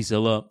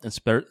CoffeeZilla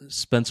and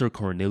Spencer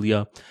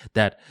Cornelia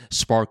that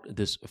sparked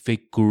this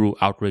fake guru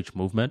outrage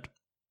movement.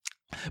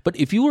 But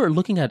if you were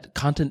looking at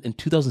content in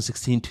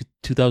 2016 to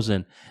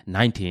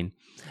 2019,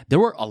 there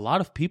were a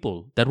lot of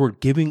people that were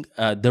giving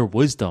their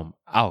wisdom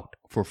out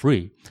for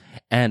free.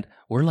 And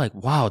we're like,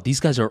 wow,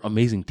 these guys are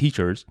amazing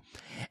teachers.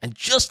 And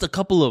just a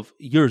couple of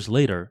years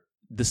later,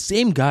 the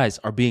same guys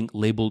are being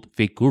labeled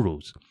fake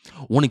gurus.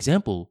 One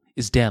example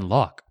is Dan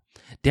Lok.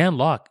 Dan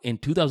Lok in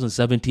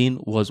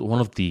 2017 was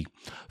one of the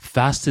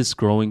fastest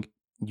growing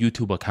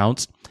YouTube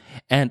accounts,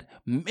 and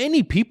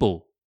many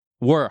people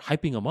were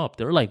hyping him up.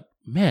 They were like,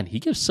 man, he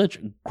gives such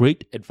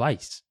great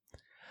advice.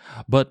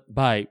 But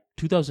by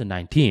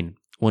 2019,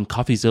 when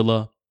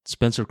CoffeeZilla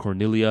Spencer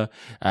Cornelia,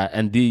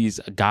 and these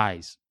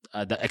guys,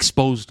 the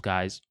exposed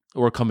guys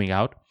who were coming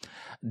out,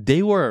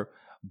 they were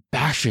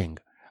bashing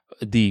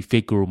the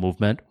fake guru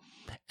movement.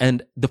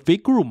 And the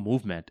fake guru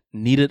movement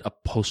needed a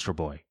poster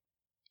boy.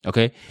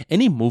 Okay?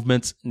 Any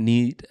movements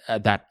need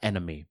that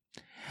enemy.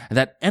 And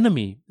that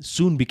enemy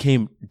soon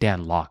became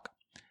Dan Lok.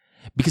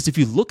 Because if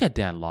you look at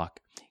Dan Lok,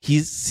 he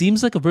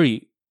seems like a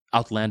very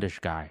outlandish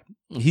guy.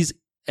 He's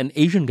an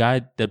Asian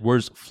guy that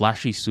wears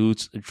flashy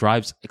suits,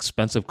 drives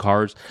expensive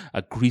cars,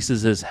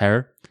 greases his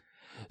hair.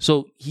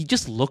 So he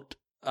just looked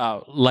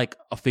like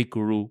a fake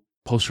guru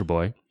poster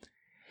boy.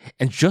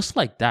 And just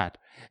like that,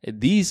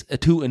 these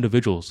two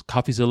individuals,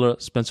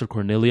 CoffeeZilla, Spencer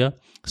Cornelia,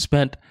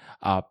 spent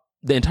the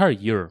entire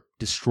year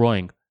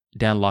destroying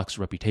Dan Lok's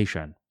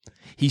reputation.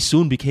 He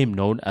soon became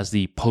known as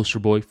the poster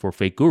boy for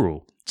fake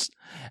guru.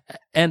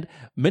 And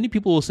many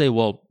people will say,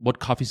 well, what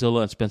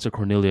CoffeeZilla and Spencer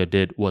Cornelia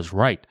did was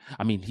right.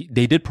 I mean,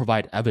 they did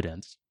provide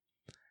evidence.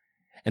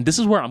 And this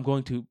is where I'm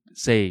going to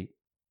say,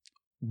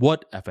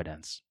 what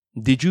evidence?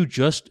 Did you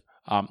just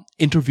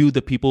interview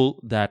the people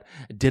that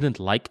didn't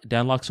like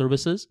Dan Lok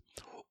services?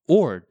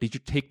 Or did you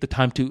take the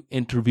time to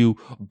interview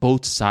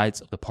both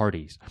sides of the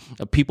parties?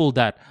 People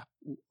that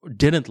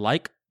didn't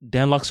like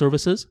Dan Lok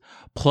services,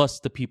 plus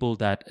the people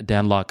that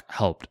Dan Lok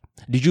helped.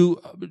 Did you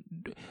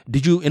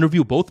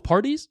interview both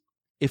parties?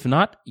 If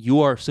not,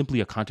 you are simply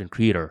a content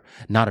creator,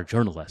 not a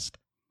journalist.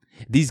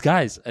 These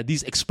guys,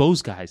 these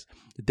exposed guys,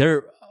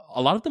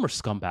 a lot of them are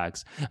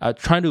scumbags,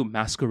 trying to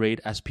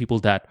masquerade as people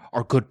that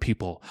are good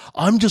people.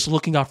 I'm just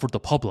looking out for the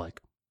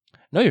public.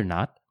 No, you're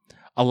not.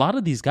 A lot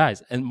of these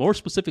guys, and more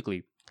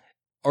specifically,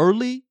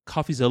 early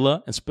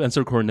CoffeeZilla and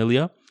Spencer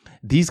Cornelia,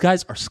 these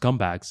guys are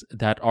scumbags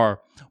that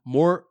are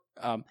more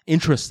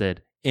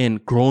interested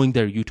in growing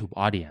their YouTube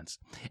audience.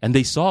 And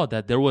they saw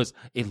that there was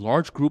a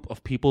large group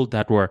of people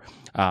that were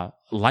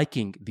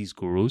liking these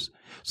gurus.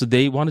 So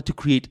they wanted to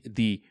create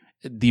the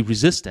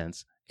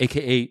resistance,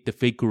 aka the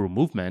fake guru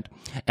movement.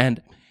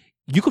 And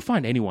you could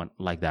find anyone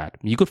like that.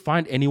 You could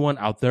find anyone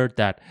out there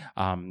that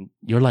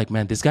you're like,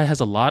 man, this guy has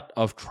a lot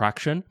of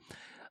traction.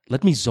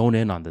 Let me zone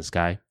in on this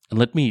guy and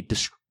let me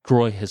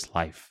destroy his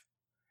life.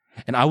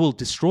 And I will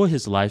destroy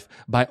his life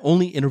by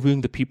only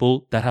interviewing the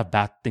people that have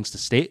bad things to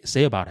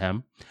say about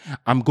him.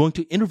 I'm going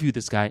to interview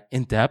this guy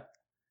in depth.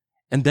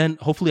 And then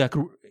hopefully I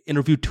could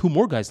interview two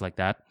more guys like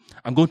that.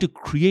 I'm going to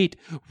create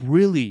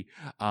really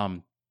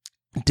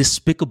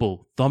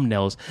despicable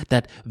thumbnails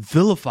that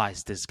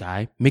vilifies this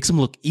guy, makes him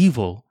look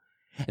evil.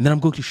 And then I'm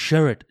going to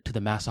share it to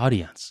the mass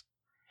audience.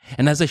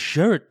 And as I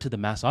share it to the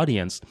mass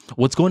audience,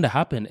 what's going to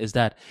happen is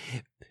that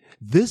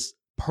this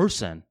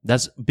person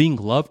that's being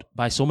loved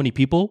by so many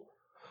people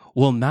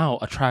will now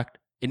attract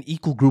an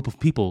equal group of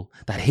people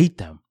that hate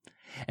them.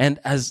 And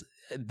as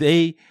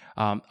they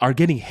are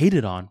getting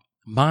hated on,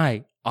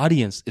 my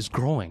audience is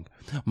growing.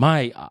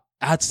 My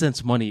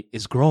AdSense money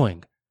is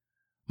growing.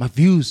 My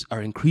views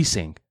are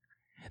increasing.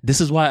 This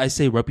is why I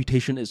say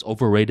reputation is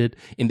overrated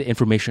in the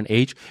information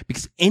age,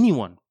 because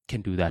anyone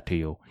can do that to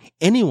you.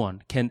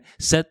 Anyone can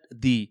set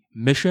the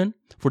mission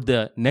for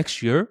the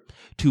next year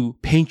to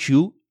paint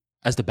you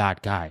as the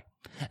bad guy.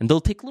 And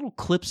they'll take little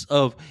clips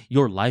of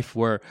your life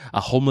where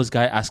a homeless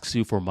guy asks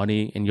you for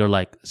money and you're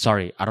like,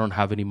 sorry, I don't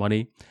have any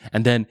money.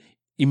 And then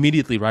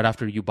immediately right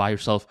after you buy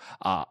yourself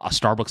a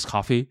Starbucks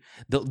coffee,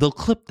 they'll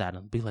clip that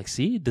and be like,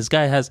 see, this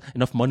guy has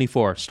enough money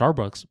for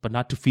Starbucks, but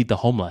not to feed the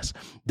homeless.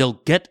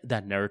 They'll get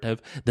that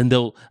narrative, then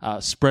they'll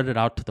spread it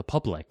out to the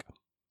public.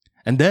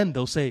 And then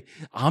they'll say,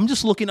 I'm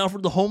just looking out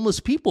for the homeless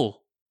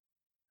people.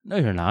 No,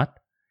 you're not.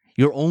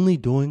 You're only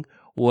doing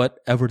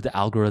whatever the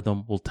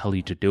algorithm will tell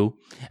you to do.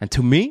 And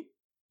to me,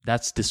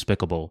 that's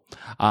despicable.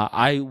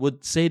 I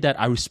would say that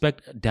I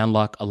respect Dan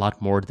Lok a lot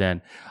more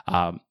than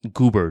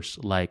goobers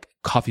like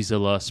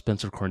CoffeeZilla,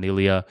 Spencer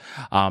Cornelia,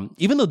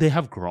 even though they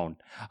have grown.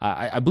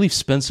 I believe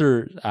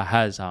Spencer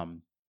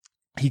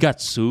he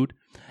got sued.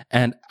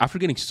 And after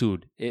getting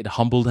sued, it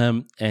humbled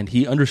him and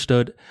he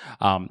understood.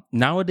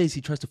 Nowadays,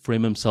 he tries to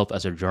frame himself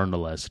as a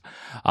journalist,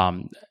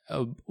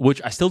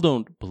 which I still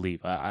don't believe.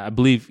 I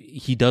believe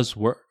he does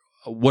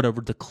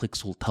whatever the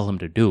clicks will tell him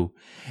to do.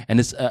 And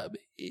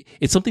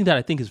it's something that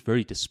I think is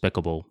very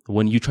despicable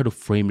when you try to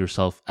frame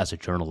yourself as a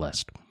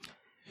journalist.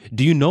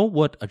 Do you know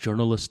what a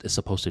journalist is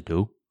supposed to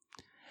do?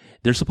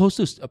 They're supposed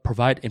to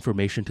provide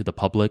information to the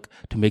public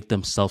to make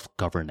them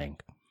self-governing.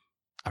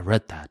 I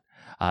read that.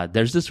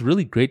 There's this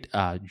really great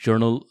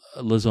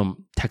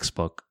journalism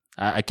textbook.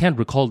 I can't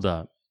recall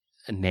the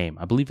name.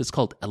 I believe it's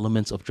called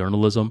Elements of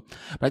Journalism.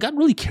 But I got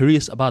really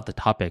curious about the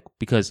topic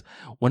because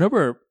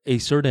whenever a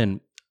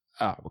certain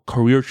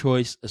career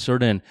choice, a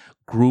certain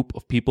group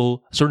of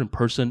people, a certain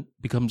person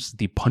becomes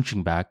the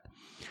punching bag,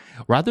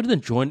 rather than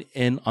join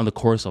in on the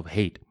chorus of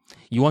hate,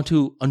 you want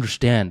to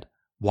understand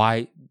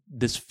why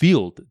this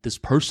field, this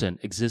person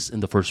exists in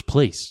the first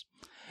place.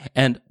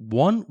 And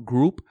one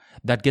group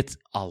that gets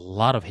a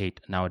lot of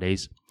hate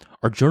nowadays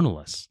are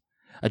journalists.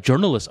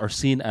 Journalists are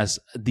seen as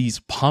these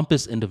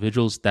pompous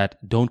individuals that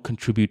don't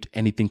contribute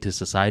anything to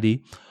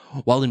society,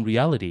 while in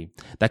reality,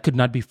 that could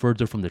not be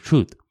further from the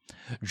truth.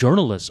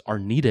 Journalists are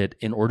needed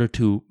in order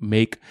to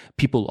make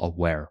people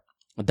aware.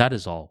 That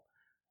is all.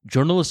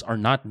 Journalists are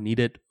not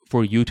needed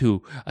for you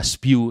to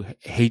spew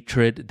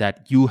hatred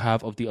that you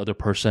have of the other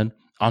person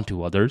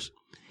onto others.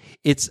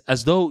 It's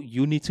as though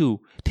you need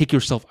to take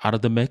yourself out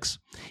of the mix.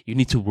 You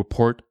need to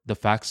report the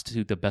facts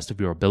to the best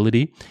of your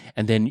ability,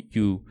 and then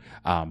you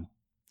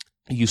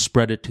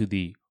spread it to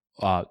the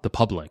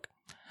public.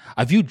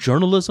 I view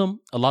journalism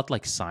a lot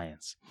like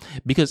science,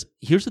 because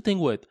here's the thing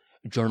with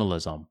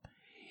journalism: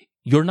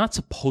 you're not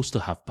supposed to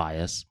have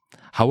bias.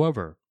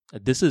 However,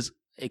 this is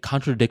a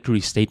contradictory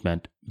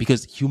statement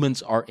because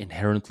humans are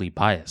inherently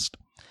biased.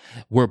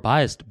 We're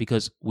biased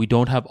because we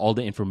don't have all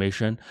the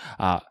information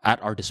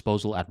at our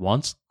disposal at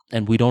once,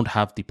 and we don't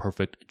have the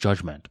perfect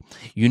judgment.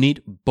 You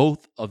need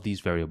both of these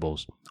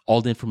variables,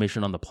 all the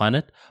information on the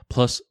planet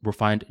plus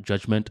refined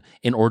judgment,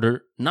 in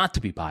order not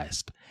to be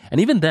biased. And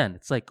even then,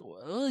 it's like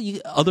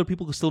other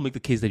people can still make the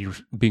case that you're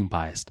being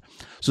biased.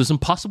 So it's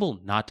impossible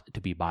not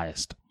to be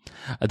biased.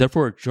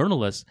 Therefore,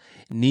 journalists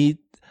need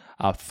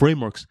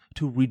frameworks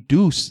to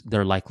reduce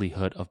their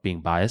likelihood of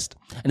being biased.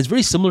 And it's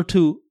very similar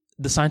to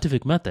the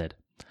scientific method.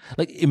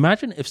 Like,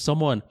 imagine if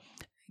someone,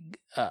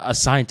 a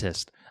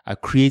scientist,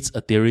 creates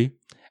a theory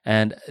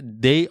and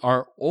they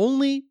are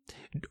only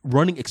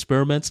running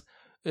experiments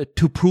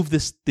to prove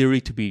this theory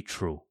to be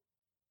true.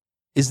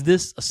 Is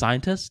this a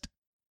scientist?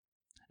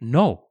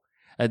 No.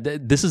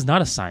 This is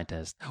not a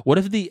scientist. What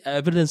if the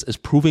evidence is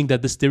proving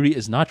that this theory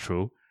is not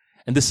true?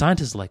 And the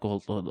scientist is like,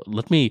 well,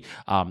 let me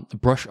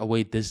brush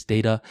away this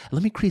data.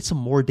 Let me create some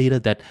more data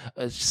that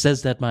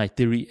says that my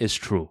theory is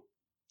true.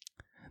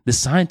 The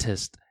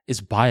scientist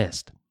is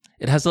biased.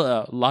 It has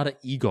a lot of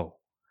ego.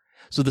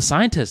 So the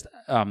scientist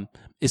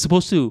is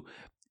supposed to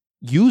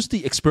use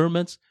the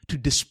experiments to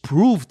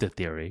disprove the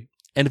theory.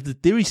 And if the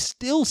theory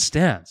still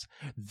stands,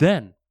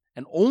 then,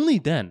 and only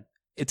then,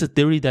 it's a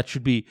theory that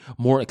should be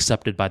more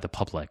accepted by the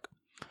public.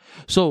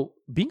 So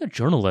being a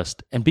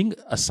journalist and being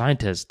a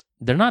scientist,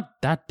 they're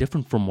not that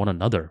different from one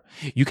another.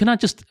 You cannot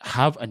just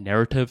have a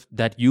narrative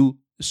that you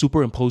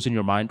superimpose in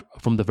your mind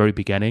from the very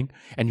beginning,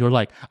 and you're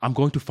like, I'm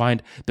going to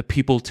find the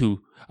people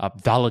to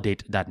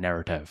validate that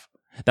narrative.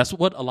 That's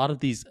what a lot of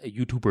these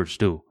YouTubers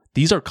do.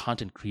 These are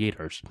content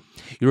creators.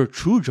 You're a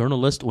true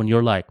journalist when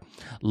you're like,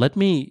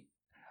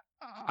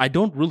 I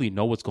don't really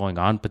know what's going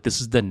on, but this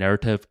is the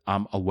narrative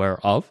I'm aware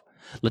of.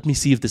 Let me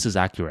see if this is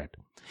accurate.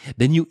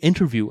 Then you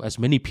interview as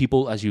many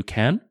people as you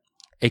can,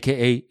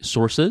 aka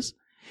sources.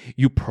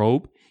 You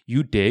probe,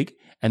 you dig,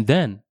 and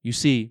then you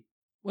see,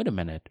 wait a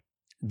minute,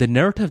 the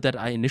narrative that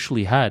I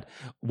initially had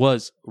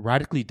was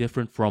radically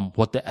different from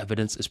what the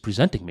evidence is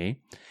presenting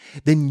me.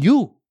 Then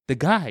you, the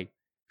guy,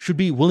 should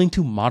be willing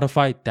to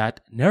modify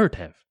that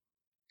narrative.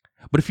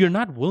 But if you're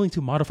not willing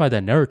to modify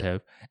that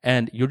narrative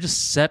and you're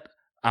just set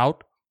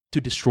out to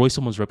destroy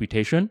someone's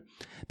reputation,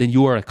 then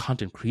you are a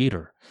content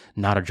creator,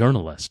 not a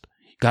journalist.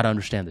 You got to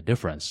understand the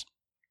difference.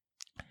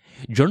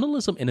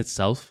 Journalism in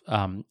itself,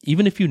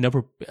 even if you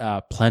never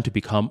plan to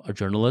become a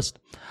journalist,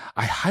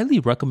 I highly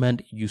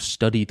recommend you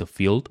study the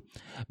field,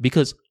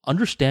 because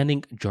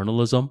understanding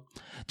journalism,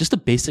 just the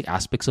basic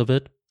aspects of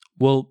it,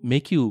 will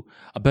make you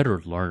a better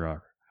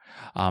learner.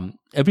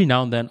 Every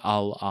now and then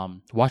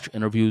I'll watch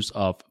interviews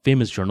of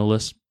famous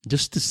journalists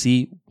just to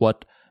see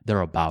what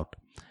they're about.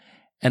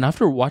 And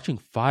after watching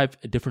 5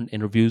 different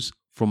interviews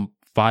from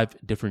 5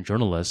 different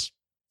journalists,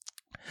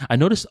 I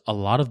noticed a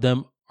lot of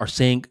them are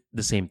saying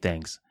the same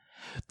things.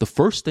 The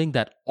first thing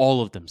that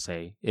all of them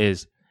say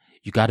is,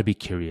 you got to be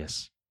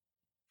curious.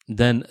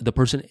 Then the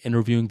person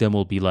interviewing them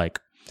will be like,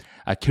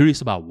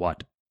 curious about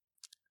what?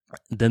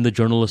 Then the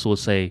journalist will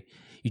say,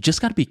 you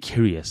just got to be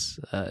curious,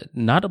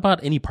 not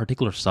about any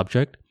particular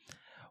subject,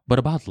 but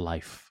about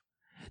life.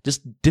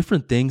 Just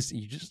different things.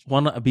 You just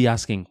want to be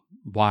asking,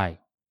 why?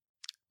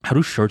 How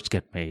do shirts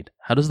get made?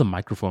 How does the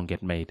microphone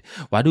get made?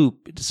 Why do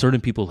certain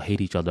people hate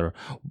each other?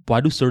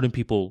 Why do certain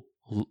people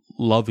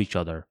love each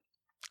other?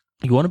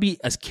 You want to be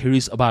as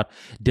curious about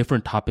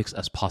different topics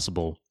as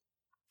possible.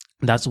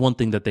 That's one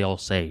thing that they all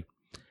say.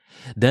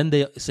 Then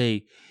they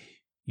say,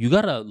 you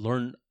got to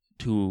learn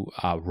to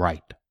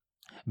write.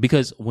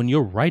 Because when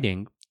you're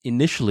writing,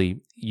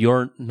 initially,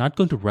 you're not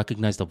going to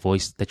recognize the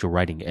voice that you're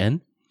writing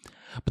in.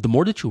 But the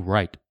more that you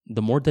write,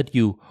 the more that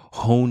you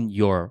hone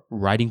your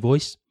writing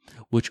voice,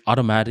 which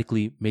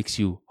automatically makes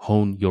you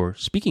hone your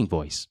speaking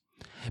voice.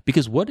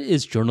 Because what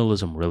is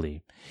journalism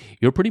really?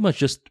 You're pretty much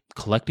just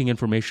collecting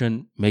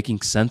information,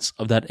 making sense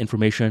of that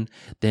information,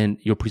 then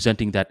you're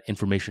presenting that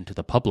information to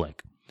the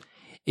public.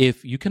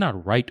 If you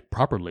cannot write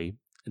properly,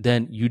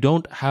 then you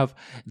don't have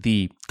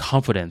the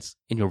confidence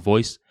in your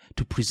voice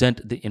to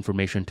present the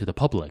information to the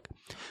public.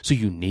 So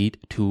you need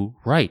to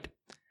write.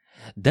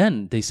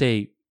 Then they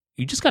say,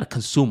 you just got to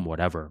consume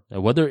whatever,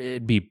 whether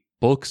it be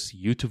books,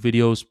 YouTube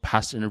videos,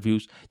 past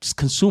interviews, just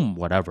consume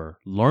whatever.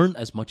 Learn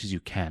as much as you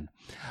can.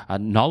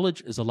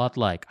 Knowledge is a lot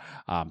like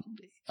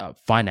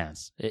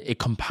finance. It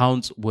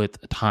compounds with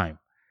time.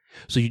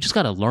 So you just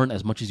got to learn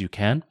as much as you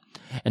can.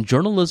 And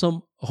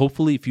journalism,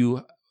 hopefully, if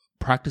you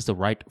practice the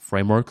right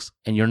frameworks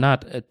and you're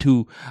not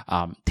too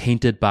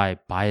tainted by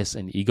bias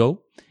and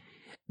ego,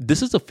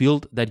 this is a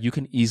field that you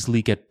can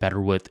easily get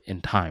better with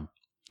in time.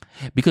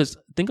 Because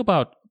think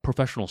about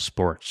professional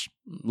sports.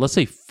 Let's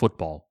say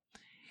football.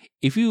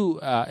 If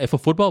a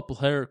football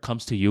player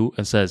comes to you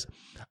and says,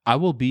 I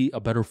will be a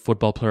better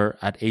football player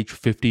at age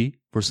 50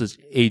 versus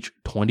age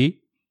 20,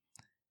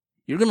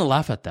 you're going to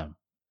laugh at them.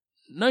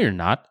 No, you're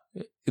not.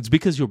 It's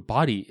because your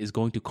body is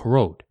going to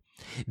corrode.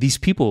 These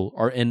people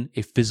are in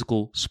a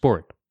physical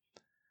sport.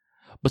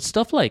 But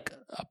stuff like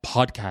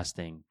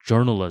podcasting,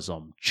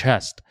 journalism,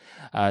 chess,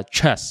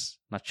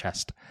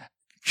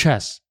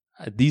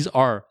 these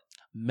are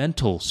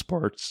mental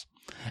sports.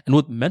 And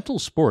with mental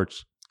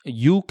sports,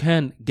 you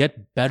can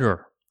get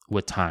better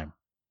with time.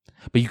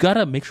 But you got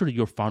to make sure that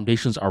your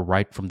foundations are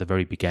right from the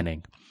very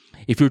beginning.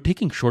 If you're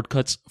taking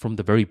shortcuts from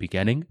the very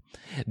beginning,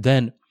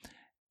 then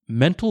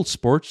mental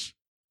sports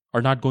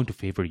are not going to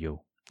favor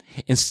you.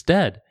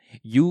 Instead,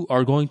 you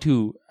are going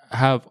to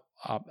have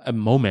a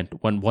moment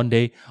when one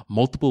day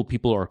multiple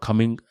people are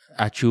coming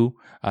at you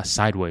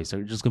sideways.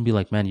 They're just going to be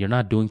like, man, you're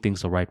not doing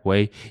things the right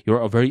way.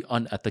 You're a very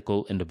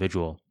unethical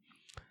individual.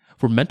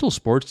 For mental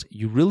sports,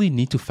 you really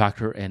need to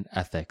factor in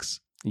ethics.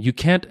 You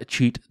can't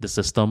cheat the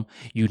system.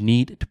 You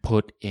need to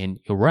put in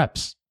your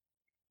reps.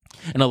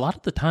 And a lot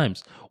of the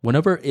times,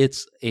 whenever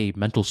it's a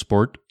mental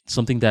sport,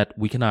 something that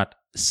we cannot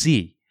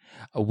see,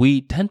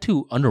 we tend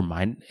to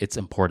undermine its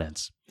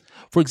importance.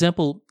 For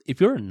example,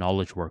 if you're a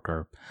knowledge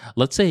worker,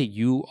 let's say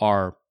you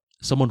are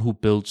someone who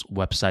builds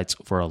websites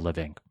for a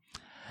living.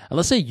 And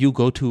let's say you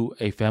go to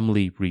a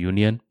family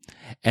reunion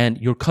and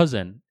your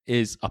cousin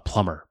is a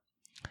plumber.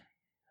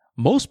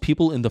 Most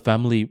people in the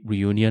family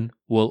reunion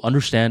will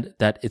understand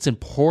that it's in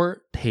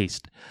poor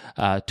taste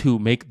to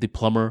make the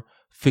plumber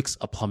fix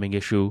a plumbing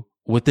issue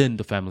within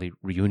the family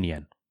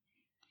reunion.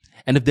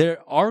 And if they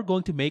are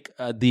going to make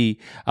the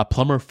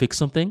plumber fix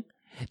something,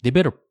 they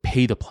better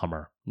pay the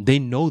plumber. They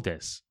know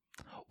this.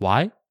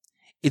 Why?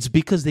 It's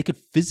because they could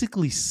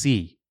physically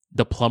see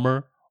the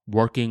plumber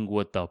working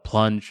with the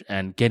plunge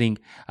and getting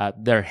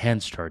their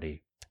hands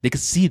dirty. They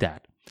could see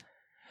that.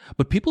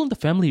 But people in the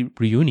family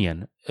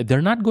reunion,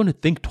 they're not going to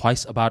think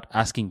twice about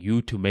asking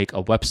you to make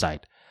a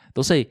website.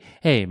 They'll say,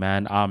 hey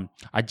man,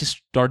 I just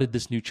started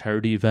this new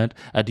charity event.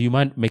 Do you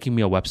mind making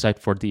me a website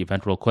for the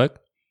event real quick?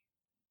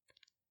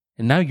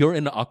 And now you're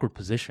in an awkward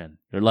position.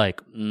 You're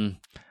like,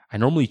 I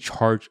normally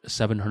charge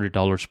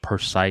 $700 per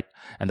site,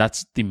 and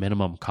that's the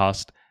minimum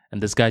cost.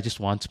 And this guy just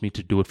wants me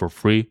to do it for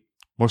free,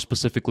 more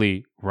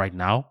specifically right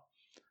now.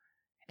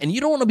 And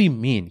you don't want to be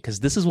mean because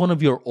this is one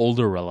of your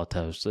older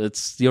relatives.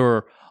 It's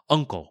your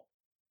uncle.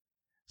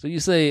 So you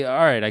say,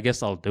 all right, I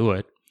guess I'll do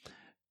it.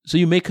 So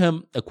you make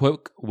him a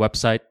quick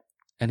website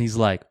and he's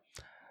like,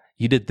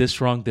 you did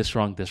this wrong, this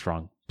wrong, this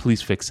wrong.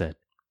 Please fix it.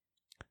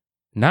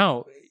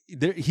 Now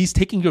he's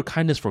taking your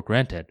kindness for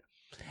granted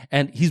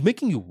and he's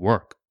making you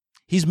work.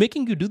 He's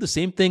making you do the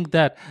same thing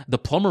that the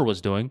plumber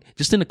was doing,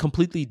 just in a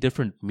completely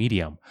different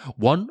medium.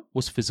 One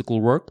was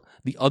physical work.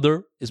 The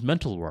other is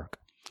mental work.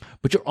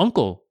 But your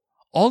uncle,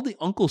 all the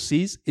uncle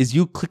sees is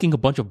you clicking a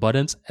bunch of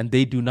buttons and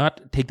they do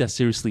not take that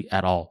seriously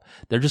at all.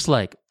 They're just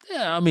like,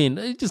 yeah, I mean,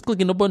 he's just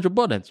clicking a bunch of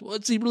buttons.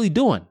 What's he really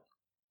doing?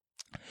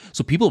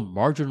 So people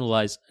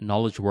marginalize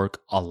knowledge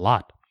work a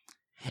lot.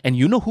 And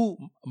you know who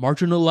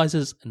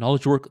marginalizes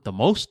knowledge work the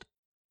most?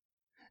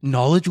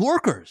 Knowledge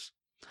workers.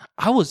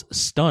 I was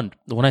stunned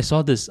when I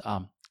saw this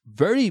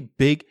very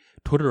big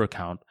Twitter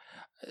account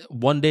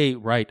one day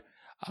write,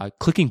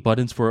 clicking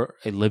buttons for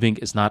a living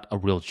is not a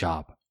real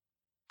job.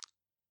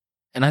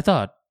 And I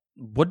thought,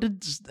 what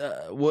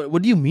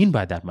do you mean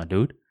by that, my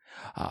dude?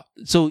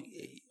 So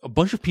a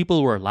bunch of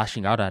people were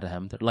lashing out at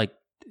him. They're like,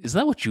 is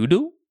that what you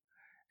do?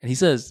 And he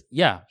says,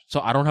 yeah, so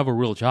I don't have a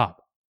real job.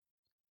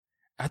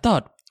 I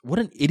thought, what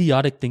an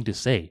idiotic thing to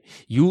say.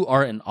 You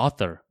are an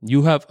author.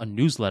 You have a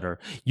newsletter.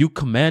 You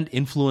command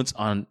influence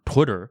on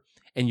Twitter,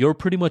 and you're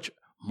pretty much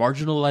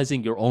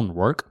marginalizing your own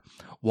work.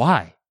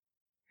 Why?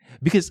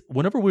 Because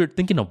whenever we're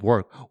thinking of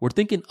work, we're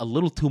thinking a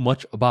little too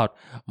much about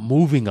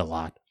moving a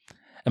lot.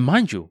 And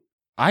mind you,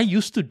 I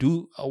used to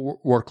do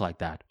work like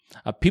that.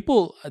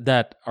 People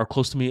that are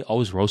close to me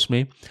always roast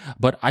me,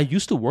 but I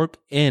used to work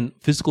in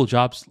physical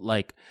jobs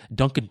like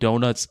Dunkin'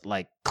 Donuts,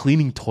 like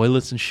cleaning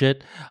toilets and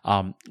shit,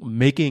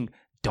 making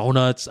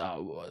donuts,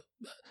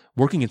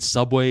 working in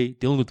Subway,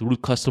 dealing with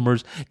rude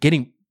customers,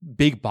 getting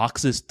big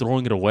boxes,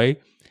 throwing it away.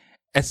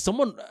 As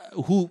someone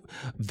who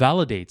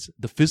validates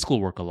the physical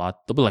work a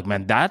lot, they'll be like,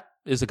 man, that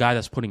is a guy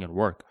that's putting in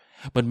work.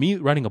 But me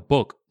writing a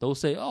book, they'll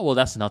say, oh, well,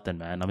 that's nothing,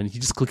 man. I mean,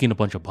 he's just clicking a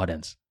bunch of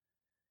buttons.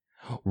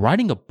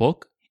 Writing a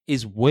book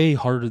is way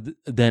harder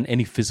than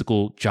any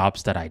physical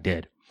jobs that I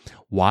did.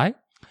 Why?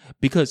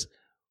 Because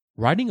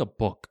writing a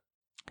book,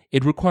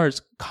 it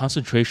requires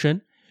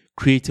concentration,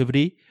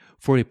 creativity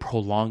for a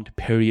prolonged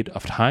period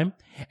of time.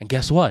 And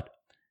guess what?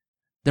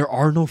 There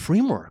are no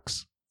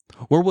frameworks.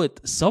 Where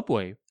with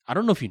Subway, I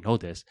don't know if you know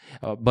this,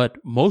 but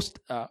most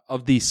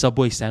of the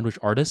Subway sandwich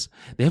artists,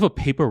 they have a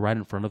paper right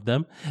in front of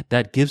them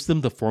that gives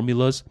them the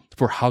formulas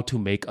for how to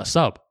make a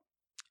sub.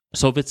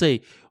 So if it's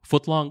a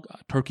foot-long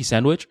turkey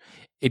sandwich,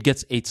 it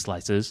gets 8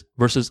 slices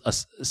versus a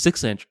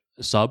 6-inch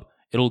sub,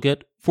 it'll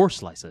get 4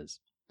 slices.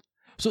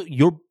 So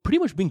you're pretty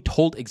much being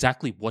told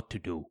exactly what to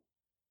do.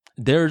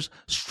 There's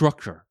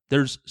structure.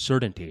 There's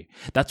certainty.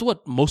 That's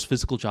what most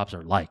physical jobs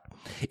are like.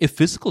 If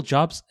physical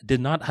jobs did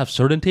not have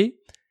certainty,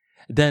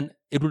 then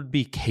it would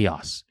be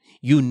chaos.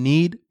 You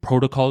need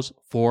protocols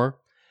for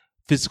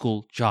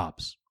physical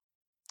jobs.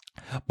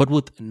 But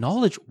with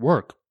knowledge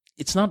work,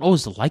 it's not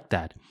always like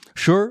that.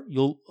 Sure,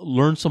 you'll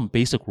learn some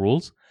basic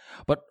rules,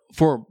 but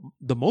for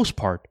the most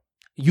part,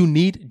 you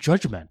need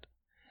judgment.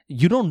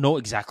 You don't know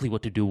exactly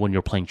what to do when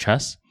you're playing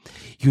chess.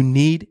 You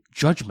need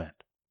judgment.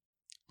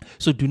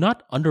 So do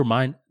not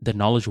undermine the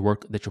knowledge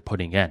work that you're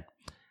putting in.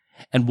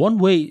 And one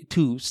way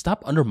to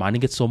stop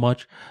undermining it so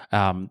much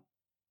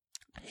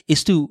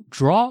is to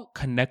draw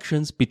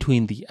connections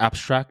between the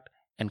abstract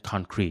and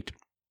concrete.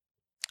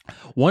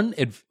 One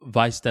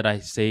advice that I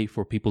say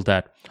for people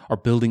that are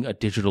building a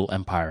digital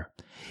empire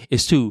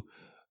is to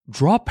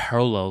draw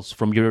parallels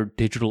from your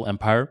digital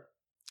empire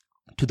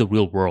to the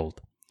real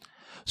world.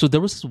 So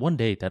there was this one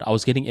day that I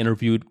was getting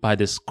interviewed by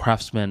this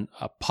craftsman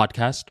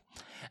podcast,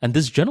 and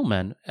this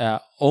gentleman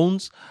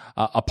owns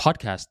a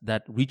podcast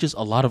that reaches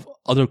a lot of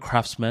other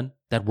craftsmen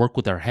that work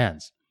with their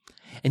hands.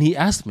 And he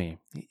asked me,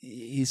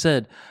 he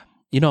said,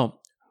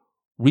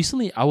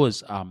 recently I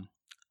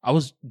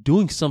was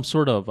doing some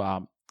sort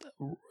of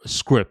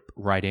script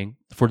writing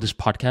for this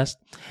podcast,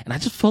 and I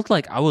just felt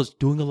like I was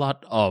doing a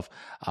lot of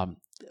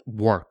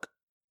work.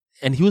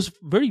 And he was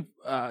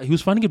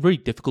finding it very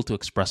difficult to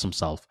express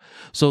himself.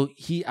 So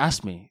he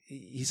asked me,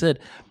 he said,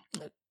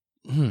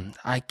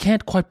 I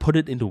can't quite put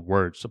it into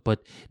words,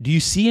 but do you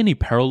see any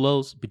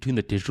parallels between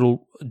the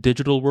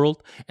digital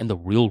world and the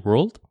real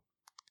world?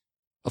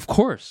 Of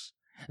course.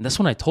 And that's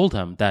when I told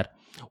him that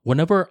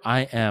whenever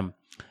I am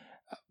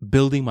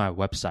building my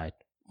website,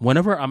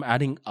 whenever I'm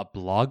adding a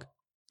blog,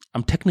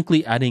 I'm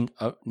technically adding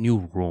a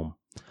new room.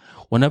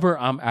 Whenever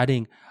I'm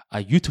adding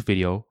a YouTube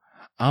video,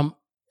 I'm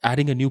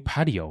adding a new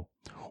patio.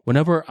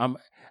 Whenever I'm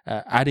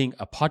adding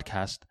a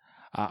podcast,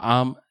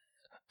 I'm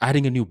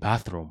adding a new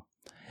bathroom.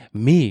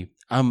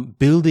 I'm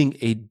building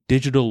a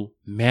digital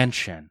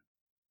mansion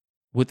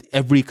with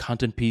every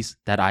content piece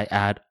that I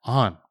add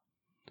on.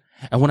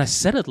 And when I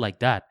said it like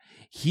that,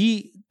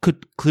 he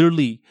could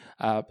clearly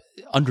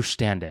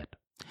understand it.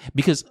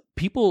 Because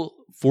people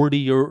 40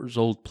 years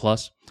old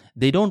plus,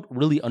 they don't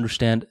really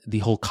understand the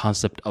whole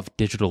concept of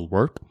digital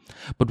work.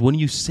 But when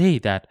you say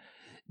that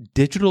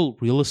digital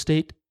real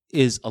estate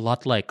is a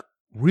lot like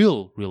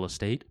real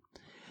estate,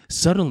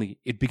 suddenly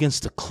it begins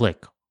to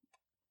click.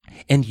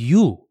 And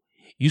you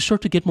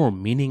start to get more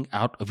meaning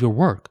out of your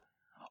work.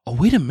 Oh,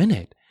 wait a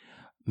minute.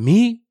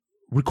 Me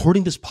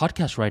recording this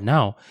podcast right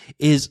now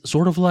is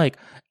sort of like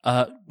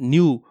a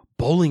new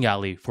bowling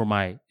alley for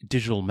my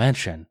digital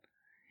mansion.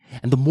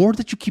 And the more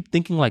that you keep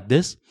thinking like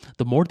this,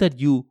 the more that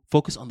you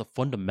focus on the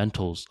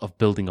fundamentals of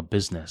building a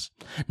business.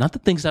 Not the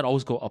things that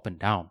always go up and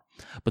down,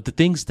 but the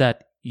things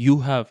that you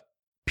have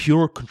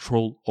pure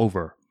control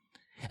over.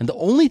 And the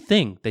only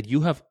thing that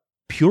you have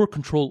pure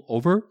control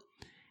over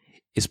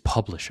is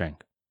publishing.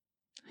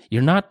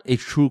 You're not a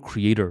true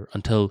creator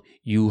until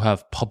you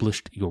have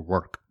published your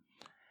work.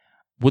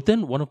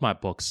 Within one of my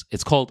books,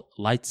 it's called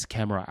Lights,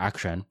 Camera,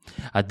 Action.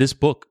 This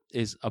book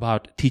is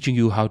about teaching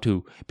you how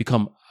to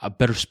become a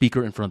better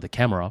speaker in front of the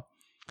camera.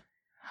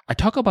 I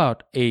talk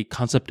about a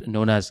concept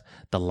known as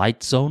the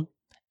light zone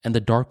and the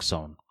dark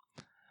zone.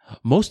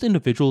 Most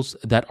individuals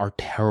that are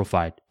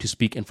terrified to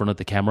speak in front of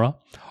the camera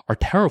are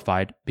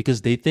terrified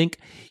because they think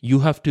you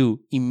have to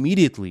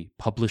immediately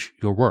publish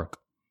your work.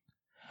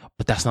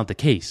 But that's not the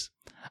case.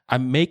 I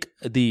make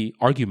the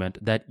argument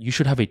that you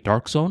should have a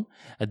dark zone.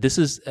 This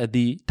is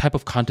the type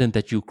of content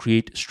that you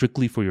create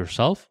strictly for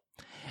yourself.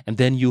 And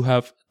then you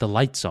have the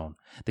light zone,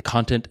 the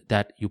content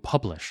that you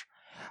publish.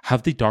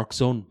 Have the dark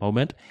zone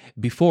moment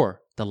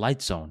before the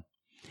light zone.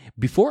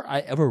 Before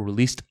I ever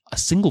released a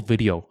single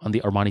video on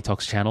the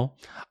ArmaniTalks channel,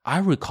 I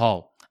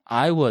recall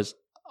I was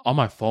on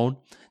my phone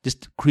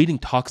just creating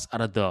talks out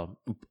of the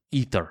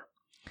ether.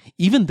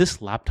 Even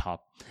this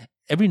laptop,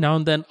 every now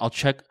and then I'll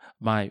check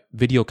my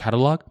video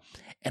catalog,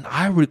 and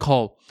I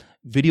recall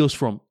videos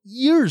from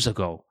years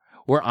ago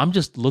where I'm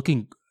just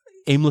looking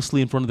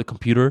aimlessly in front of the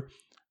computer,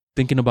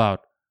 thinking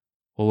about,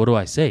 well, what do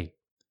I say?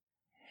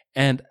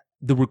 And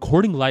the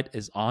recording light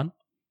is on,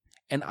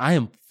 and I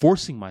am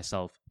forcing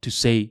myself to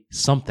say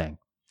something.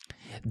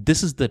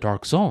 This is the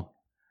dark zone.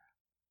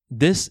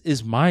 This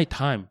is my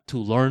time to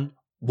learn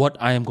what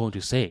I am going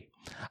to say.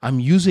 I'm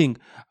using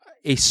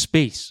a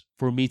space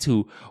for me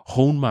to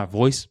hone my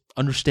voice,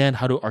 understand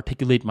how to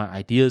articulate my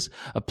ideas,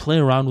 play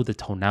around with the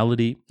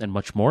tonality, and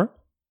much more.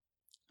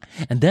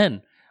 And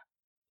then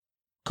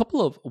a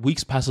couple of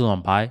weeks passes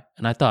on by,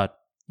 and I thought,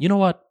 you know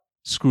what?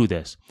 Screw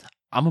this.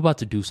 I'm about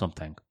to do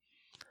something.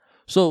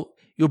 So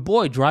your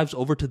boy drives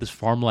over to this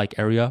farm-like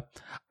area.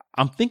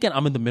 I'm thinking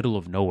I'm in the middle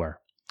of nowhere.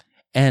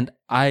 And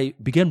I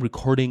began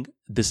recording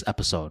this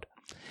episode.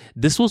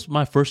 This was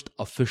my first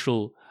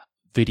official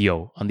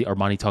video on the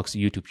Armani Talks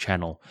YouTube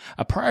channel.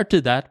 Prior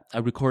to that, I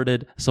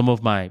recorded some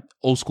of my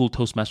old school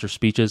Toastmaster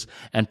speeches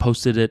and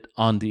posted it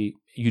on the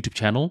YouTube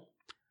channel.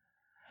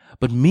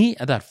 But me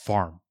at that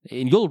farm,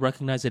 and you'll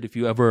recognize it if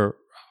you ever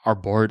are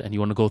bored and you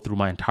want to go through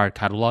my entire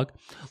catalog,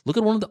 look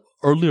at one of the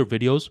earlier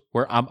videos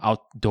where I'm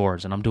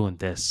outdoors and I'm doing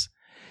this.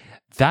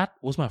 That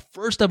was my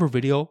first ever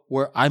video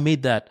where I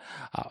made that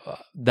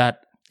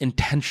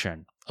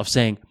intention of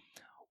saying,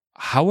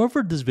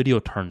 however this video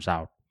turns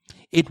out,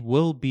 it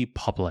will be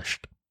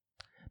published.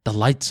 The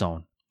light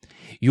zone.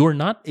 You are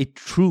not a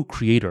true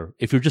creator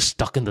if you're just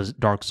stuck in the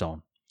dark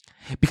zone.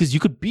 Because you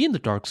could be in the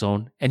dark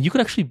zone and you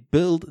could actually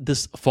build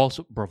this false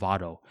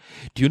bravado.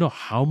 Do you know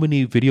how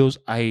many videos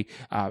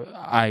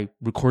I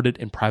recorded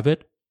in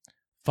private?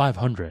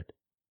 500.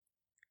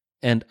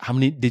 And how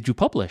many did you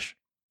publish?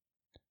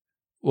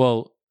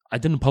 Well, I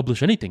didn't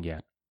publish anything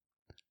yet.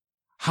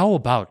 How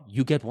about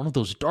you get one of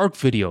those dark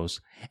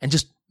videos and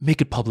just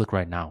make it public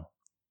right now?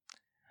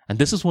 And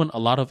this is when a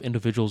lot of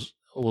individuals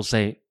will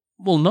say,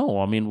 well, no,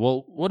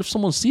 what if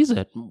someone sees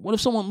it? What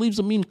if someone leaves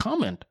a mean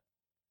comment?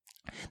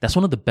 That's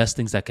one of the best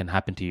things that can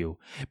happen to you.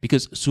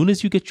 Because as soon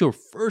as you get your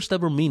first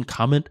ever mean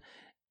comment,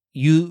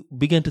 you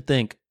begin to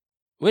think,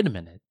 wait a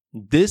minute,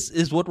 this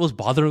is what was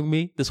bothering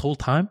me this whole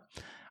time?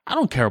 I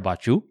don't care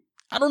about you.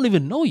 I don't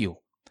even know you.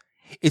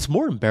 It's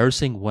more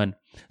embarrassing when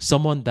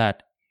someone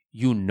that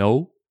you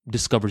know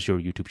discovers your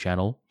YouTube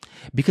channel,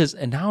 because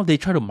now they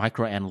try to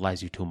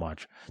microanalyze you too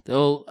much.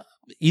 They'll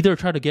either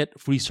try to get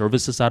free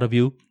services out of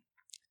you,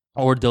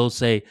 or they'll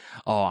say,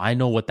 oh, I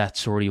know what that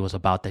story was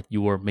about that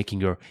you were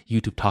making your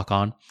YouTube talk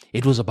on.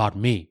 It was about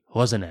me,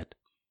 wasn't it?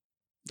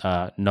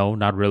 No,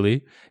 not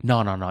really.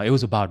 No. It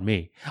was about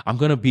me. I'm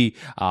going to be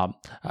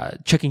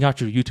checking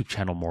out your YouTube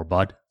channel more,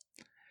 bud.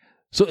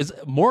 So it's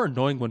more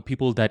annoying when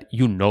people that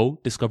you know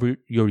discover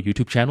your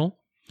YouTube channel.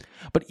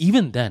 But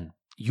even then,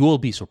 you will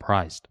be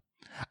surprised.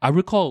 I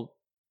recall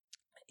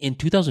in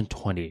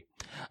 2020,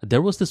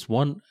 there was this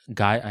one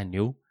guy I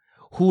knew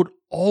who would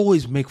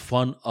always make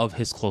fun of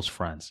his close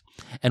friends.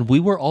 And we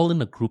were all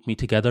in a group meet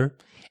together,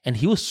 and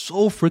he was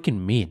so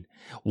freaking mean.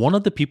 One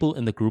of the people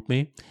in the group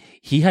meet,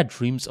 he had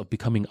dreams of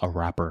becoming a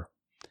rapper.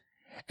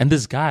 And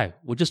this guy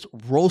would just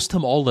roast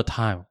him all the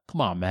time.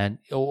 Come on, man.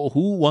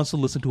 Who wants to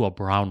listen to a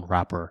brown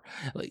rapper?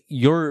 Like,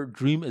 your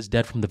dream is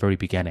dead from the very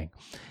beginning.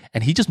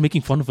 And he just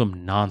making fun of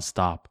him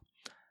nonstop.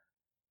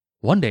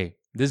 One day,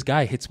 this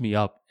guy hits me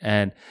up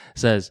and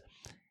says,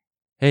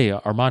 hey,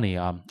 Armani,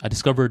 I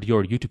discovered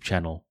your YouTube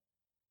channel.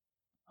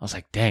 I was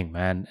like, dang,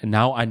 man. And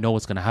now I know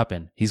what's going to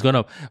happen. He's going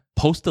to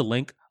post the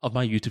link of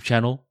my YouTube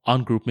channel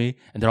on GroupMe,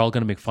 and they're all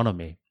going to make fun of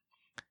me.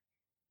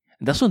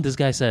 And that's when this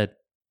guy said,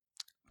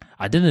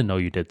 I didn't know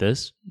you did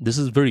this. This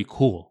is very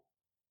cool.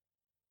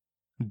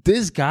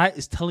 This guy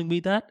is telling me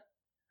that?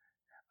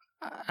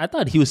 I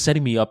thought he was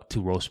setting me up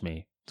to roast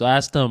me. So I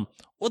asked him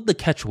what the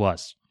catch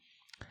was.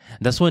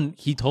 And that's when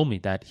he told me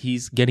that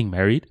he's getting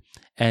married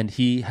and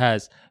he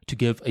has to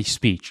give a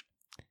speech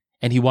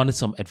and he wanted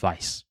some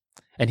advice.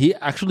 And he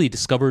actually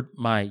discovered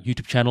my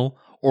YouTube channel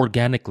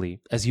organically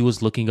as he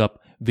was looking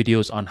up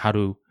videos on how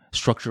to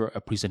structure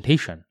a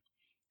presentation.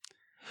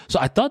 So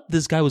I thought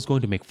this guy was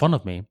going to make fun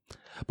of me,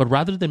 but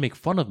rather than make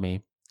fun of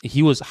me,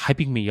 he was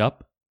hyping me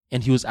up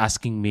and he was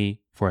asking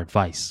me for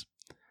advice.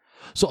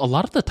 So a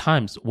lot of the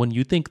times when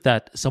you think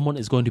that someone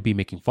is going to be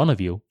making fun of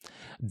you,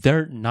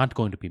 they're not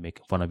going to be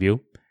making fun of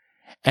you.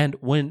 And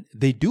when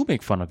they do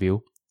make fun of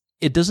you,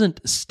 it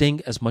doesn't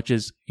sting as much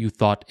as you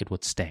thought it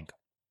would sting.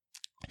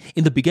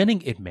 In the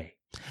beginning, it may,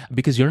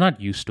 because you're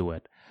not used to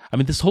it.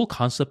 This whole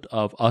concept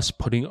of us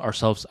putting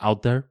ourselves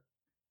out there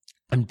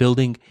and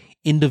building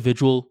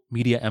individual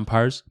media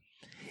empires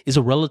is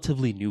a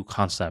relatively new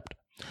concept.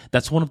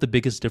 That's one of the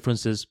biggest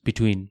differences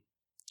between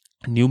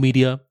new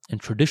media and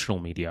traditional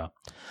media.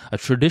 A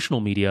traditional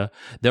media,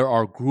 there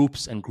are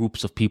groups and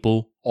groups of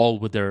people, all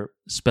with their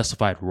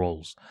specified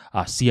roles.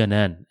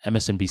 CNN,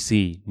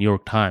 MSNBC, New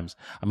York Times.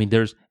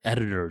 There's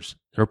editors.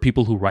 There are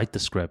people who write the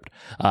script,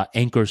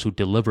 anchors who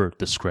deliver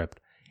the script.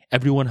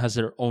 Everyone has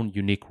their own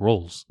unique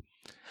roles.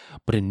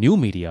 But in new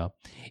media,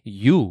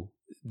 you,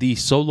 the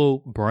solo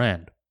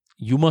brand,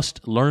 you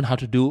must learn how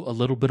to do a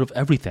little bit of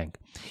everything.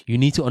 You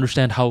need to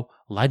understand how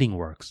lighting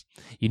works.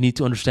 You need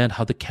to understand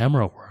how the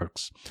camera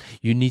works.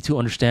 You need to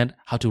understand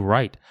how to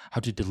write,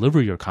 how to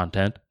deliver your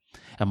content.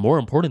 And more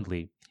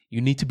importantly, you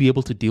need to be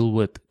able to deal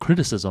with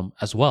criticism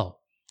as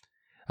well.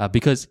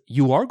 Because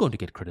you are going to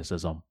get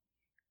criticism.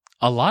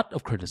 A lot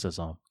of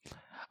criticism.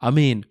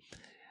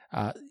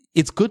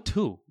 It's good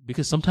too,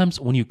 because sometimes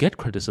when you get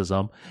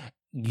criticism,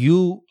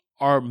 you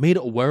are made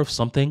aware of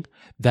something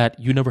that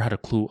you never had a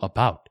clue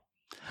about.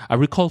 I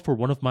recall for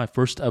one of my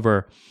first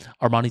ever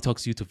Armani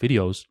Talks YouTube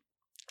videos,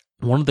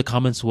 one of the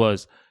comments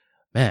was,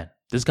 man,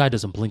 this guy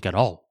doesn't blink at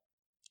all.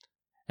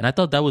 And I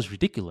thought that was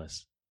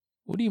ridiculous.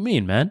 What do you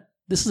mean, man?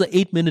 This is an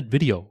 8-minute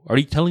video. Are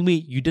you telling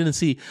me you didn't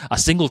see a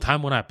single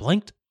time when I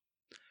blinked?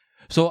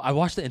 So I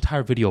watched the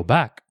entire video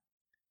back.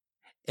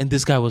 And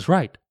this guy was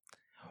right.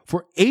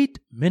 For 8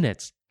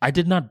 minutes, I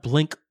did not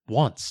blink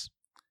once.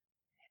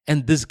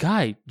 And this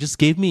guy just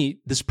gave me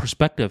this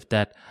perspective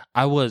that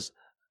I was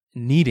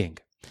needing,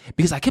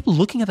 because I kept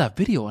looking at that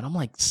video and I'm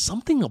like,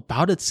 something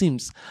about it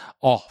seems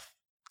off.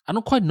 I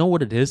don't quite know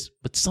what it is,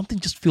 but something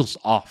just feels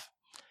off.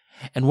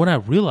 And when I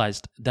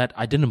realized that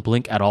I didn't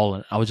blink at all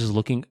and I was just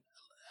looking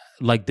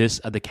like this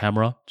at the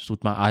camera, just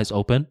with my eyes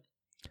open,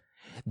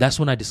 that's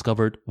when I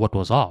discovered what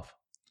was off.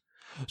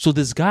 So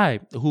this guy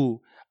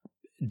who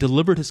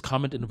delivered his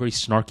comment in a very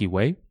snarky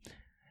way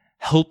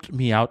helped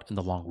me out in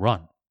the long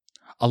run.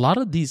 A lot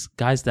of these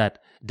guys that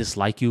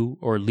dislike you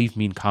or leave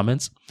mean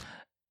comments,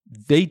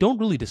 they don't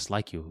really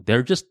dislike you.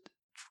 They're just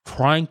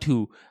trying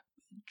to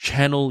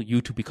channel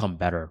you to become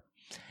better.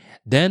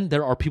 Then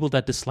there are people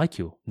that dislike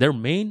you. Their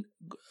main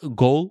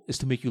goal is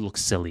to make you look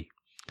silly.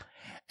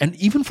 And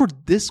even for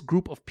this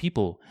group of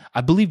people,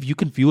 I believe you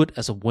can view it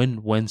as a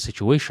win-win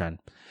situation.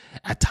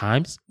 At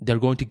times, they're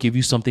going to give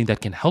you something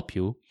that can help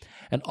you.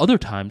 And other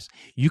times,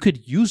 you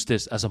could use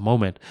this as a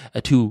moment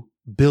to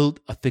build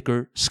a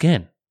thicker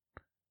skin.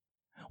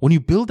 When you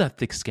build that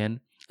thick skin,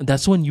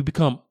 that's when you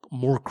become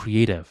more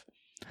creative.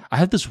 I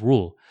have this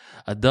rule.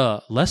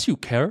 The less you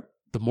care,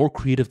 the more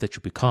creative that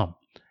you become.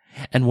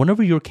 And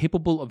whenever you're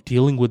capable of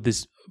dealing with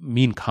these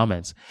mean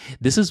comments,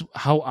 this is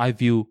how I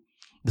view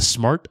the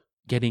smart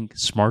getting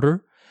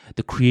smarter,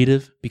 the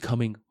creative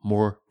becoming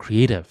more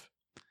creative,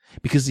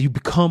 because you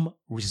become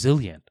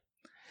resilient.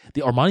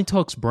 The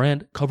ArmaniTalks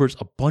brand covers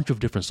a bunch of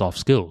different soft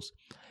skills,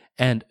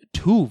 and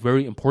two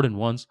very important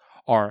ones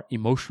are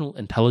emotional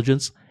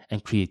intelligence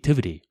and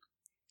creativity.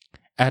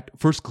 At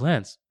first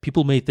glance,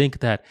 people may think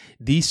that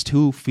these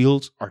two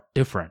fields are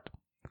different,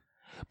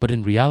 but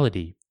in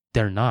reality,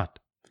 they're not.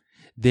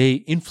 They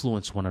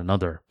influence one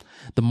another.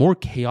 The more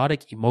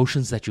chaotic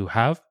emotions that you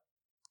have,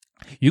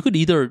 you could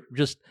either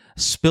just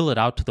spill it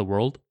out to the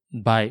world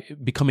by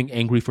becoming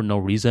angry for no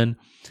reason,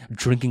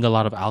 drinking a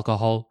lot of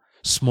alcohol,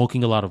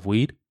 smoking a lot of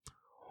weed,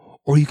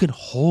 or you can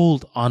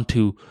hold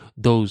onto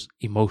those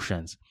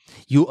emotions.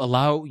 You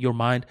allow your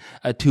mind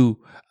to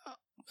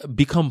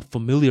become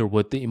familiar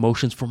with the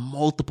emotions from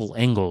multiple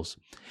angles.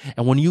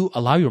 And when you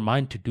allow your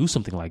mind to do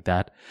something like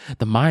that,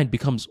 the mind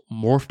becomes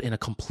morphed in a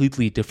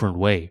completely different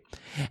way.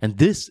 And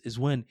this is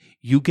when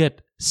you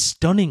get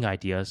stunning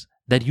ideas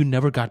that you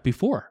never got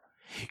before.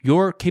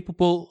 You're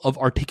capable of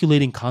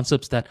articulating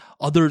concepts that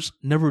others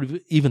never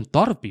even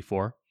thought of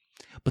before,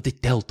 but they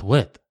dealt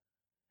with.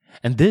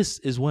 And this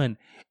is when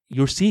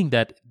you're seeing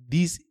that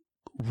these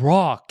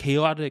raw,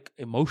 chaotic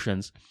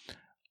emotions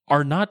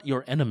are not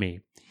your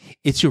enemy.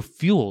 It's your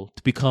fuel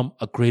to become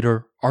a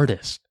greater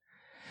artist.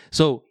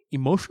 So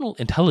emotional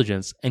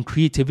intelligence and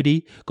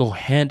creativity go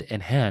hand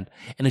in hand.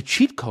 And a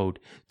cheat code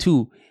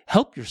to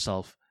help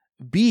yourself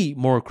be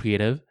more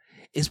creative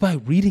is by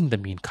reading the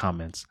mean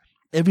comments.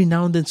 Every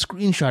now and then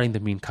screenshotting the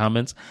mean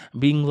comments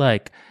and being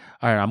like,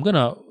 all right, I'm going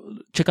to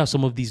check out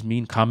some of these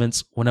mean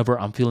comments whenever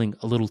I'm feeling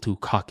a little too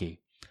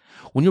cocky.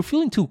 When you're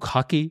feeling too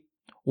cocky,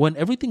 when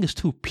everything is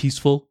too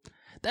peaceful,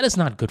 that is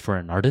not good for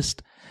an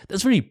artist.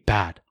 That's very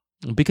bad,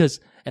 because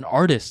an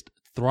artist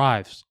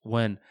thrives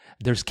when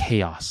there's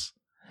chaos.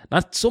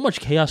 Not so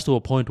much chaos to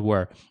a point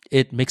where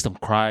it makes them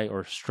cry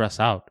or stress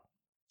out,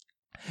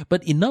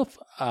 but enough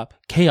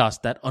chaos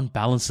that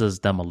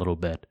unbalances them a little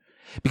bit.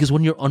 Because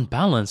when you're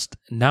unbalanced,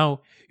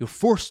 now you're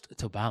forced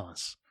to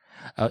balance.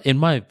 In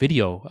my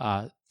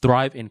video,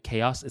 Thrive in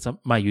Chaos, it's on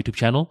my YouTube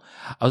channel,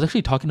 I was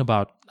actually talking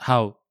about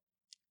how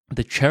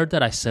the chair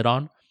that I sit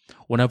on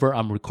whenever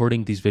I'm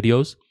recording these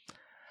videos,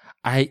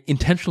 I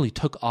intentionally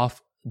took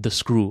off the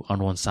screw on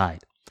one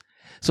side.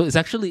 So it's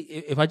actually,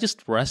 if I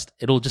just rest,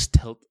 it'll just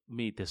tilt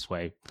me this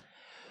way.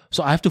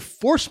 So I have to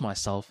force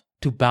myself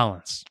to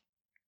balance.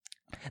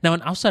 Now,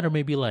 an outsider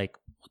may be like,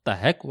 what the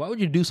heck? Why would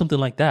you do something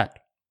like that?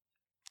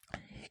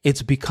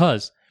 It's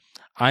because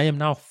I am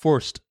now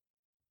forced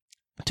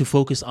to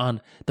focus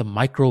on the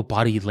micro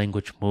body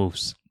language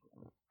moves.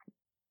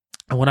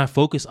 And when I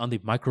focus on the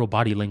micro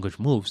body language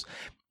moves,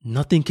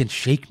 nothing can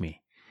shake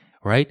me,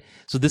 right?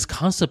 So this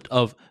concept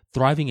of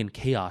thriving in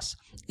chaos,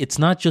 it's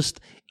not just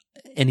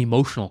an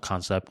emotional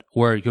concept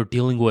where you're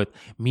dealing with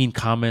mean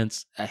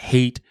comments,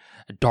 hate,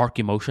 dark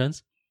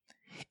emotions.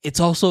 It's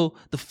also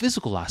the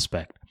physical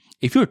aspect.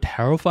 If you're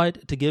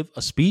terrified to give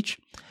a speech,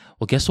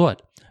 well, guess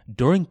what?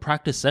 During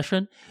practice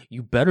session,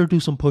 you better do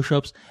some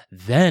push-ups,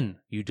 then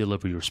you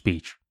deliver your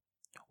speech.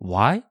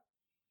 Why?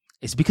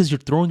 It's because you're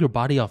throwing your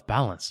body off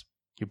balance.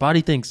 Your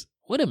body thinks,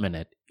 wait a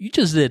minute, you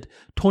just did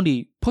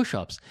 20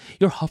 push-ups.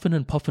 You're huffing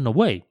and puffing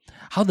away.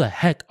 How the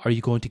heck are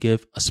you going to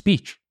give a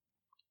speech?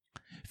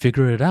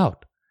 Figure it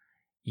out.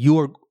 You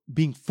are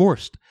being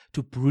forced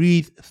to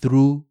breathe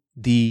through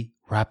the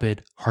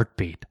rapid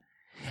heartbeat.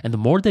 And the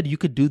more that you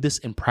could do this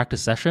in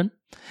practice session,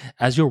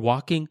 as you're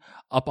walking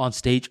up on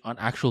stage on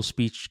actual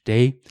speech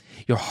day,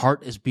 your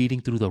heart is beating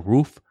through the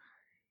roof.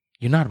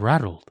 You're not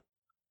rattled.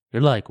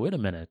 You're like, wait a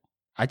minute.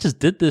 I just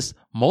did this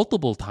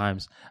multiple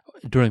times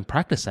during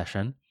practice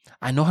session.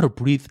 I know how to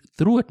breathe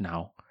through it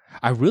now.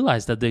 I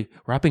realize that the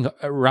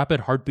rapid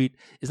heartbeat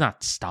is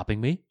not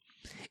stopping me.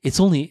 It's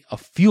only a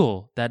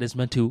fuel that is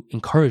meant to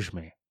encourage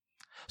me.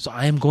 So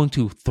I am going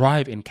to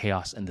thrive in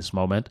chaos in this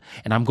moment,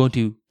 and I'm going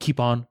to keep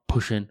on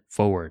pushing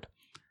forward.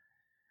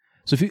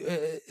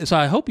 So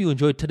I hope you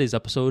enjoyed today's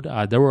episode.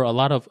 There were a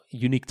lot of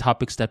unique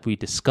topics that we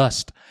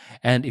discussed.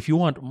 And if you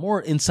want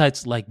more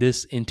insights like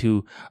this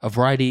into a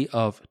variety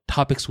of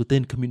topics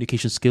within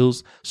communication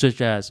skills,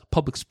 such as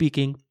public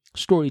speaking,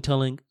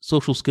 storytelling,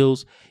 social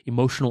skills,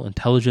 emotional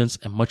intelligence,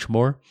 and much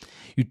more,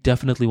 you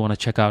definitely want to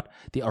check out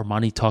the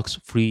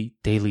ArmaniTalks free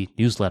daily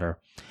newsletter.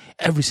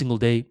 Every single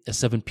day at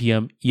 7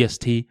 p.m.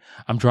 EST,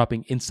 I'm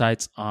dropping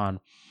insights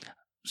on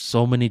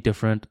so many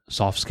different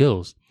soft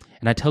skills.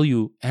 And I tell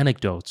you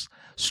anecdotes,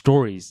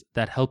 stories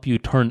that help you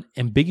turn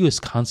ambiguous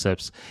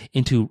concepts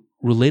into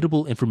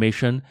relatable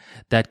information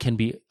that can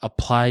be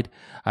applied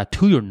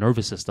to your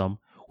nervous system,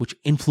 which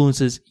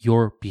influences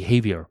your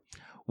behavior.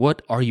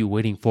 What are you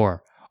waiting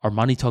for?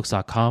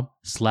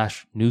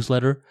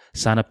 ArmaniTalks.com/newsletter.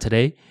 Sign up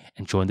today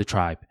and join the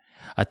tribe.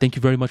 Thank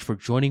you very much for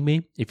joining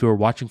me. If you're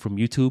watching from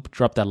YouTube,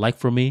 drop that like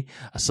for me.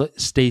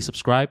 Stay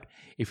subscribed.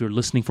 If you're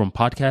listening from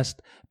podcast,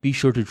 be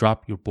sure to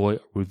drop your boy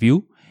a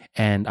review,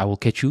 and I will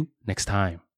catch you next time.